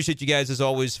 And I appreciate you guys, as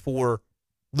always, for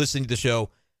listening to the show.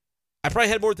 I probably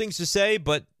had more things to say,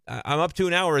 but I'm up to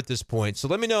an hour at this point. So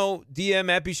let me know, DM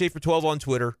at bshafer12 on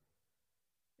Twitter,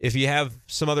 if you have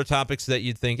some other topics that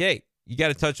you'd think, hey, you got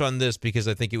to touch on this because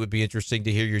I think it would be interesting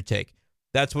to hear your take.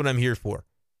 That's what I'm here for.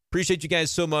 Appreciate you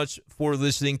guys so much for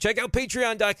listening. Check out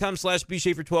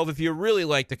patreon.com/bshafer12 if you really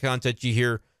like the content you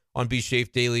hear on Be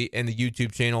Shafe Daily and the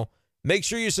YouTube channel. Make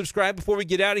sure you subscribe before we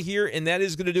get out of here, and that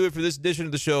is going to do it for this edition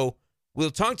of the show.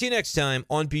 We'll talk to you next time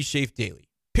on Be Shafe Daily.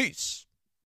 Peace.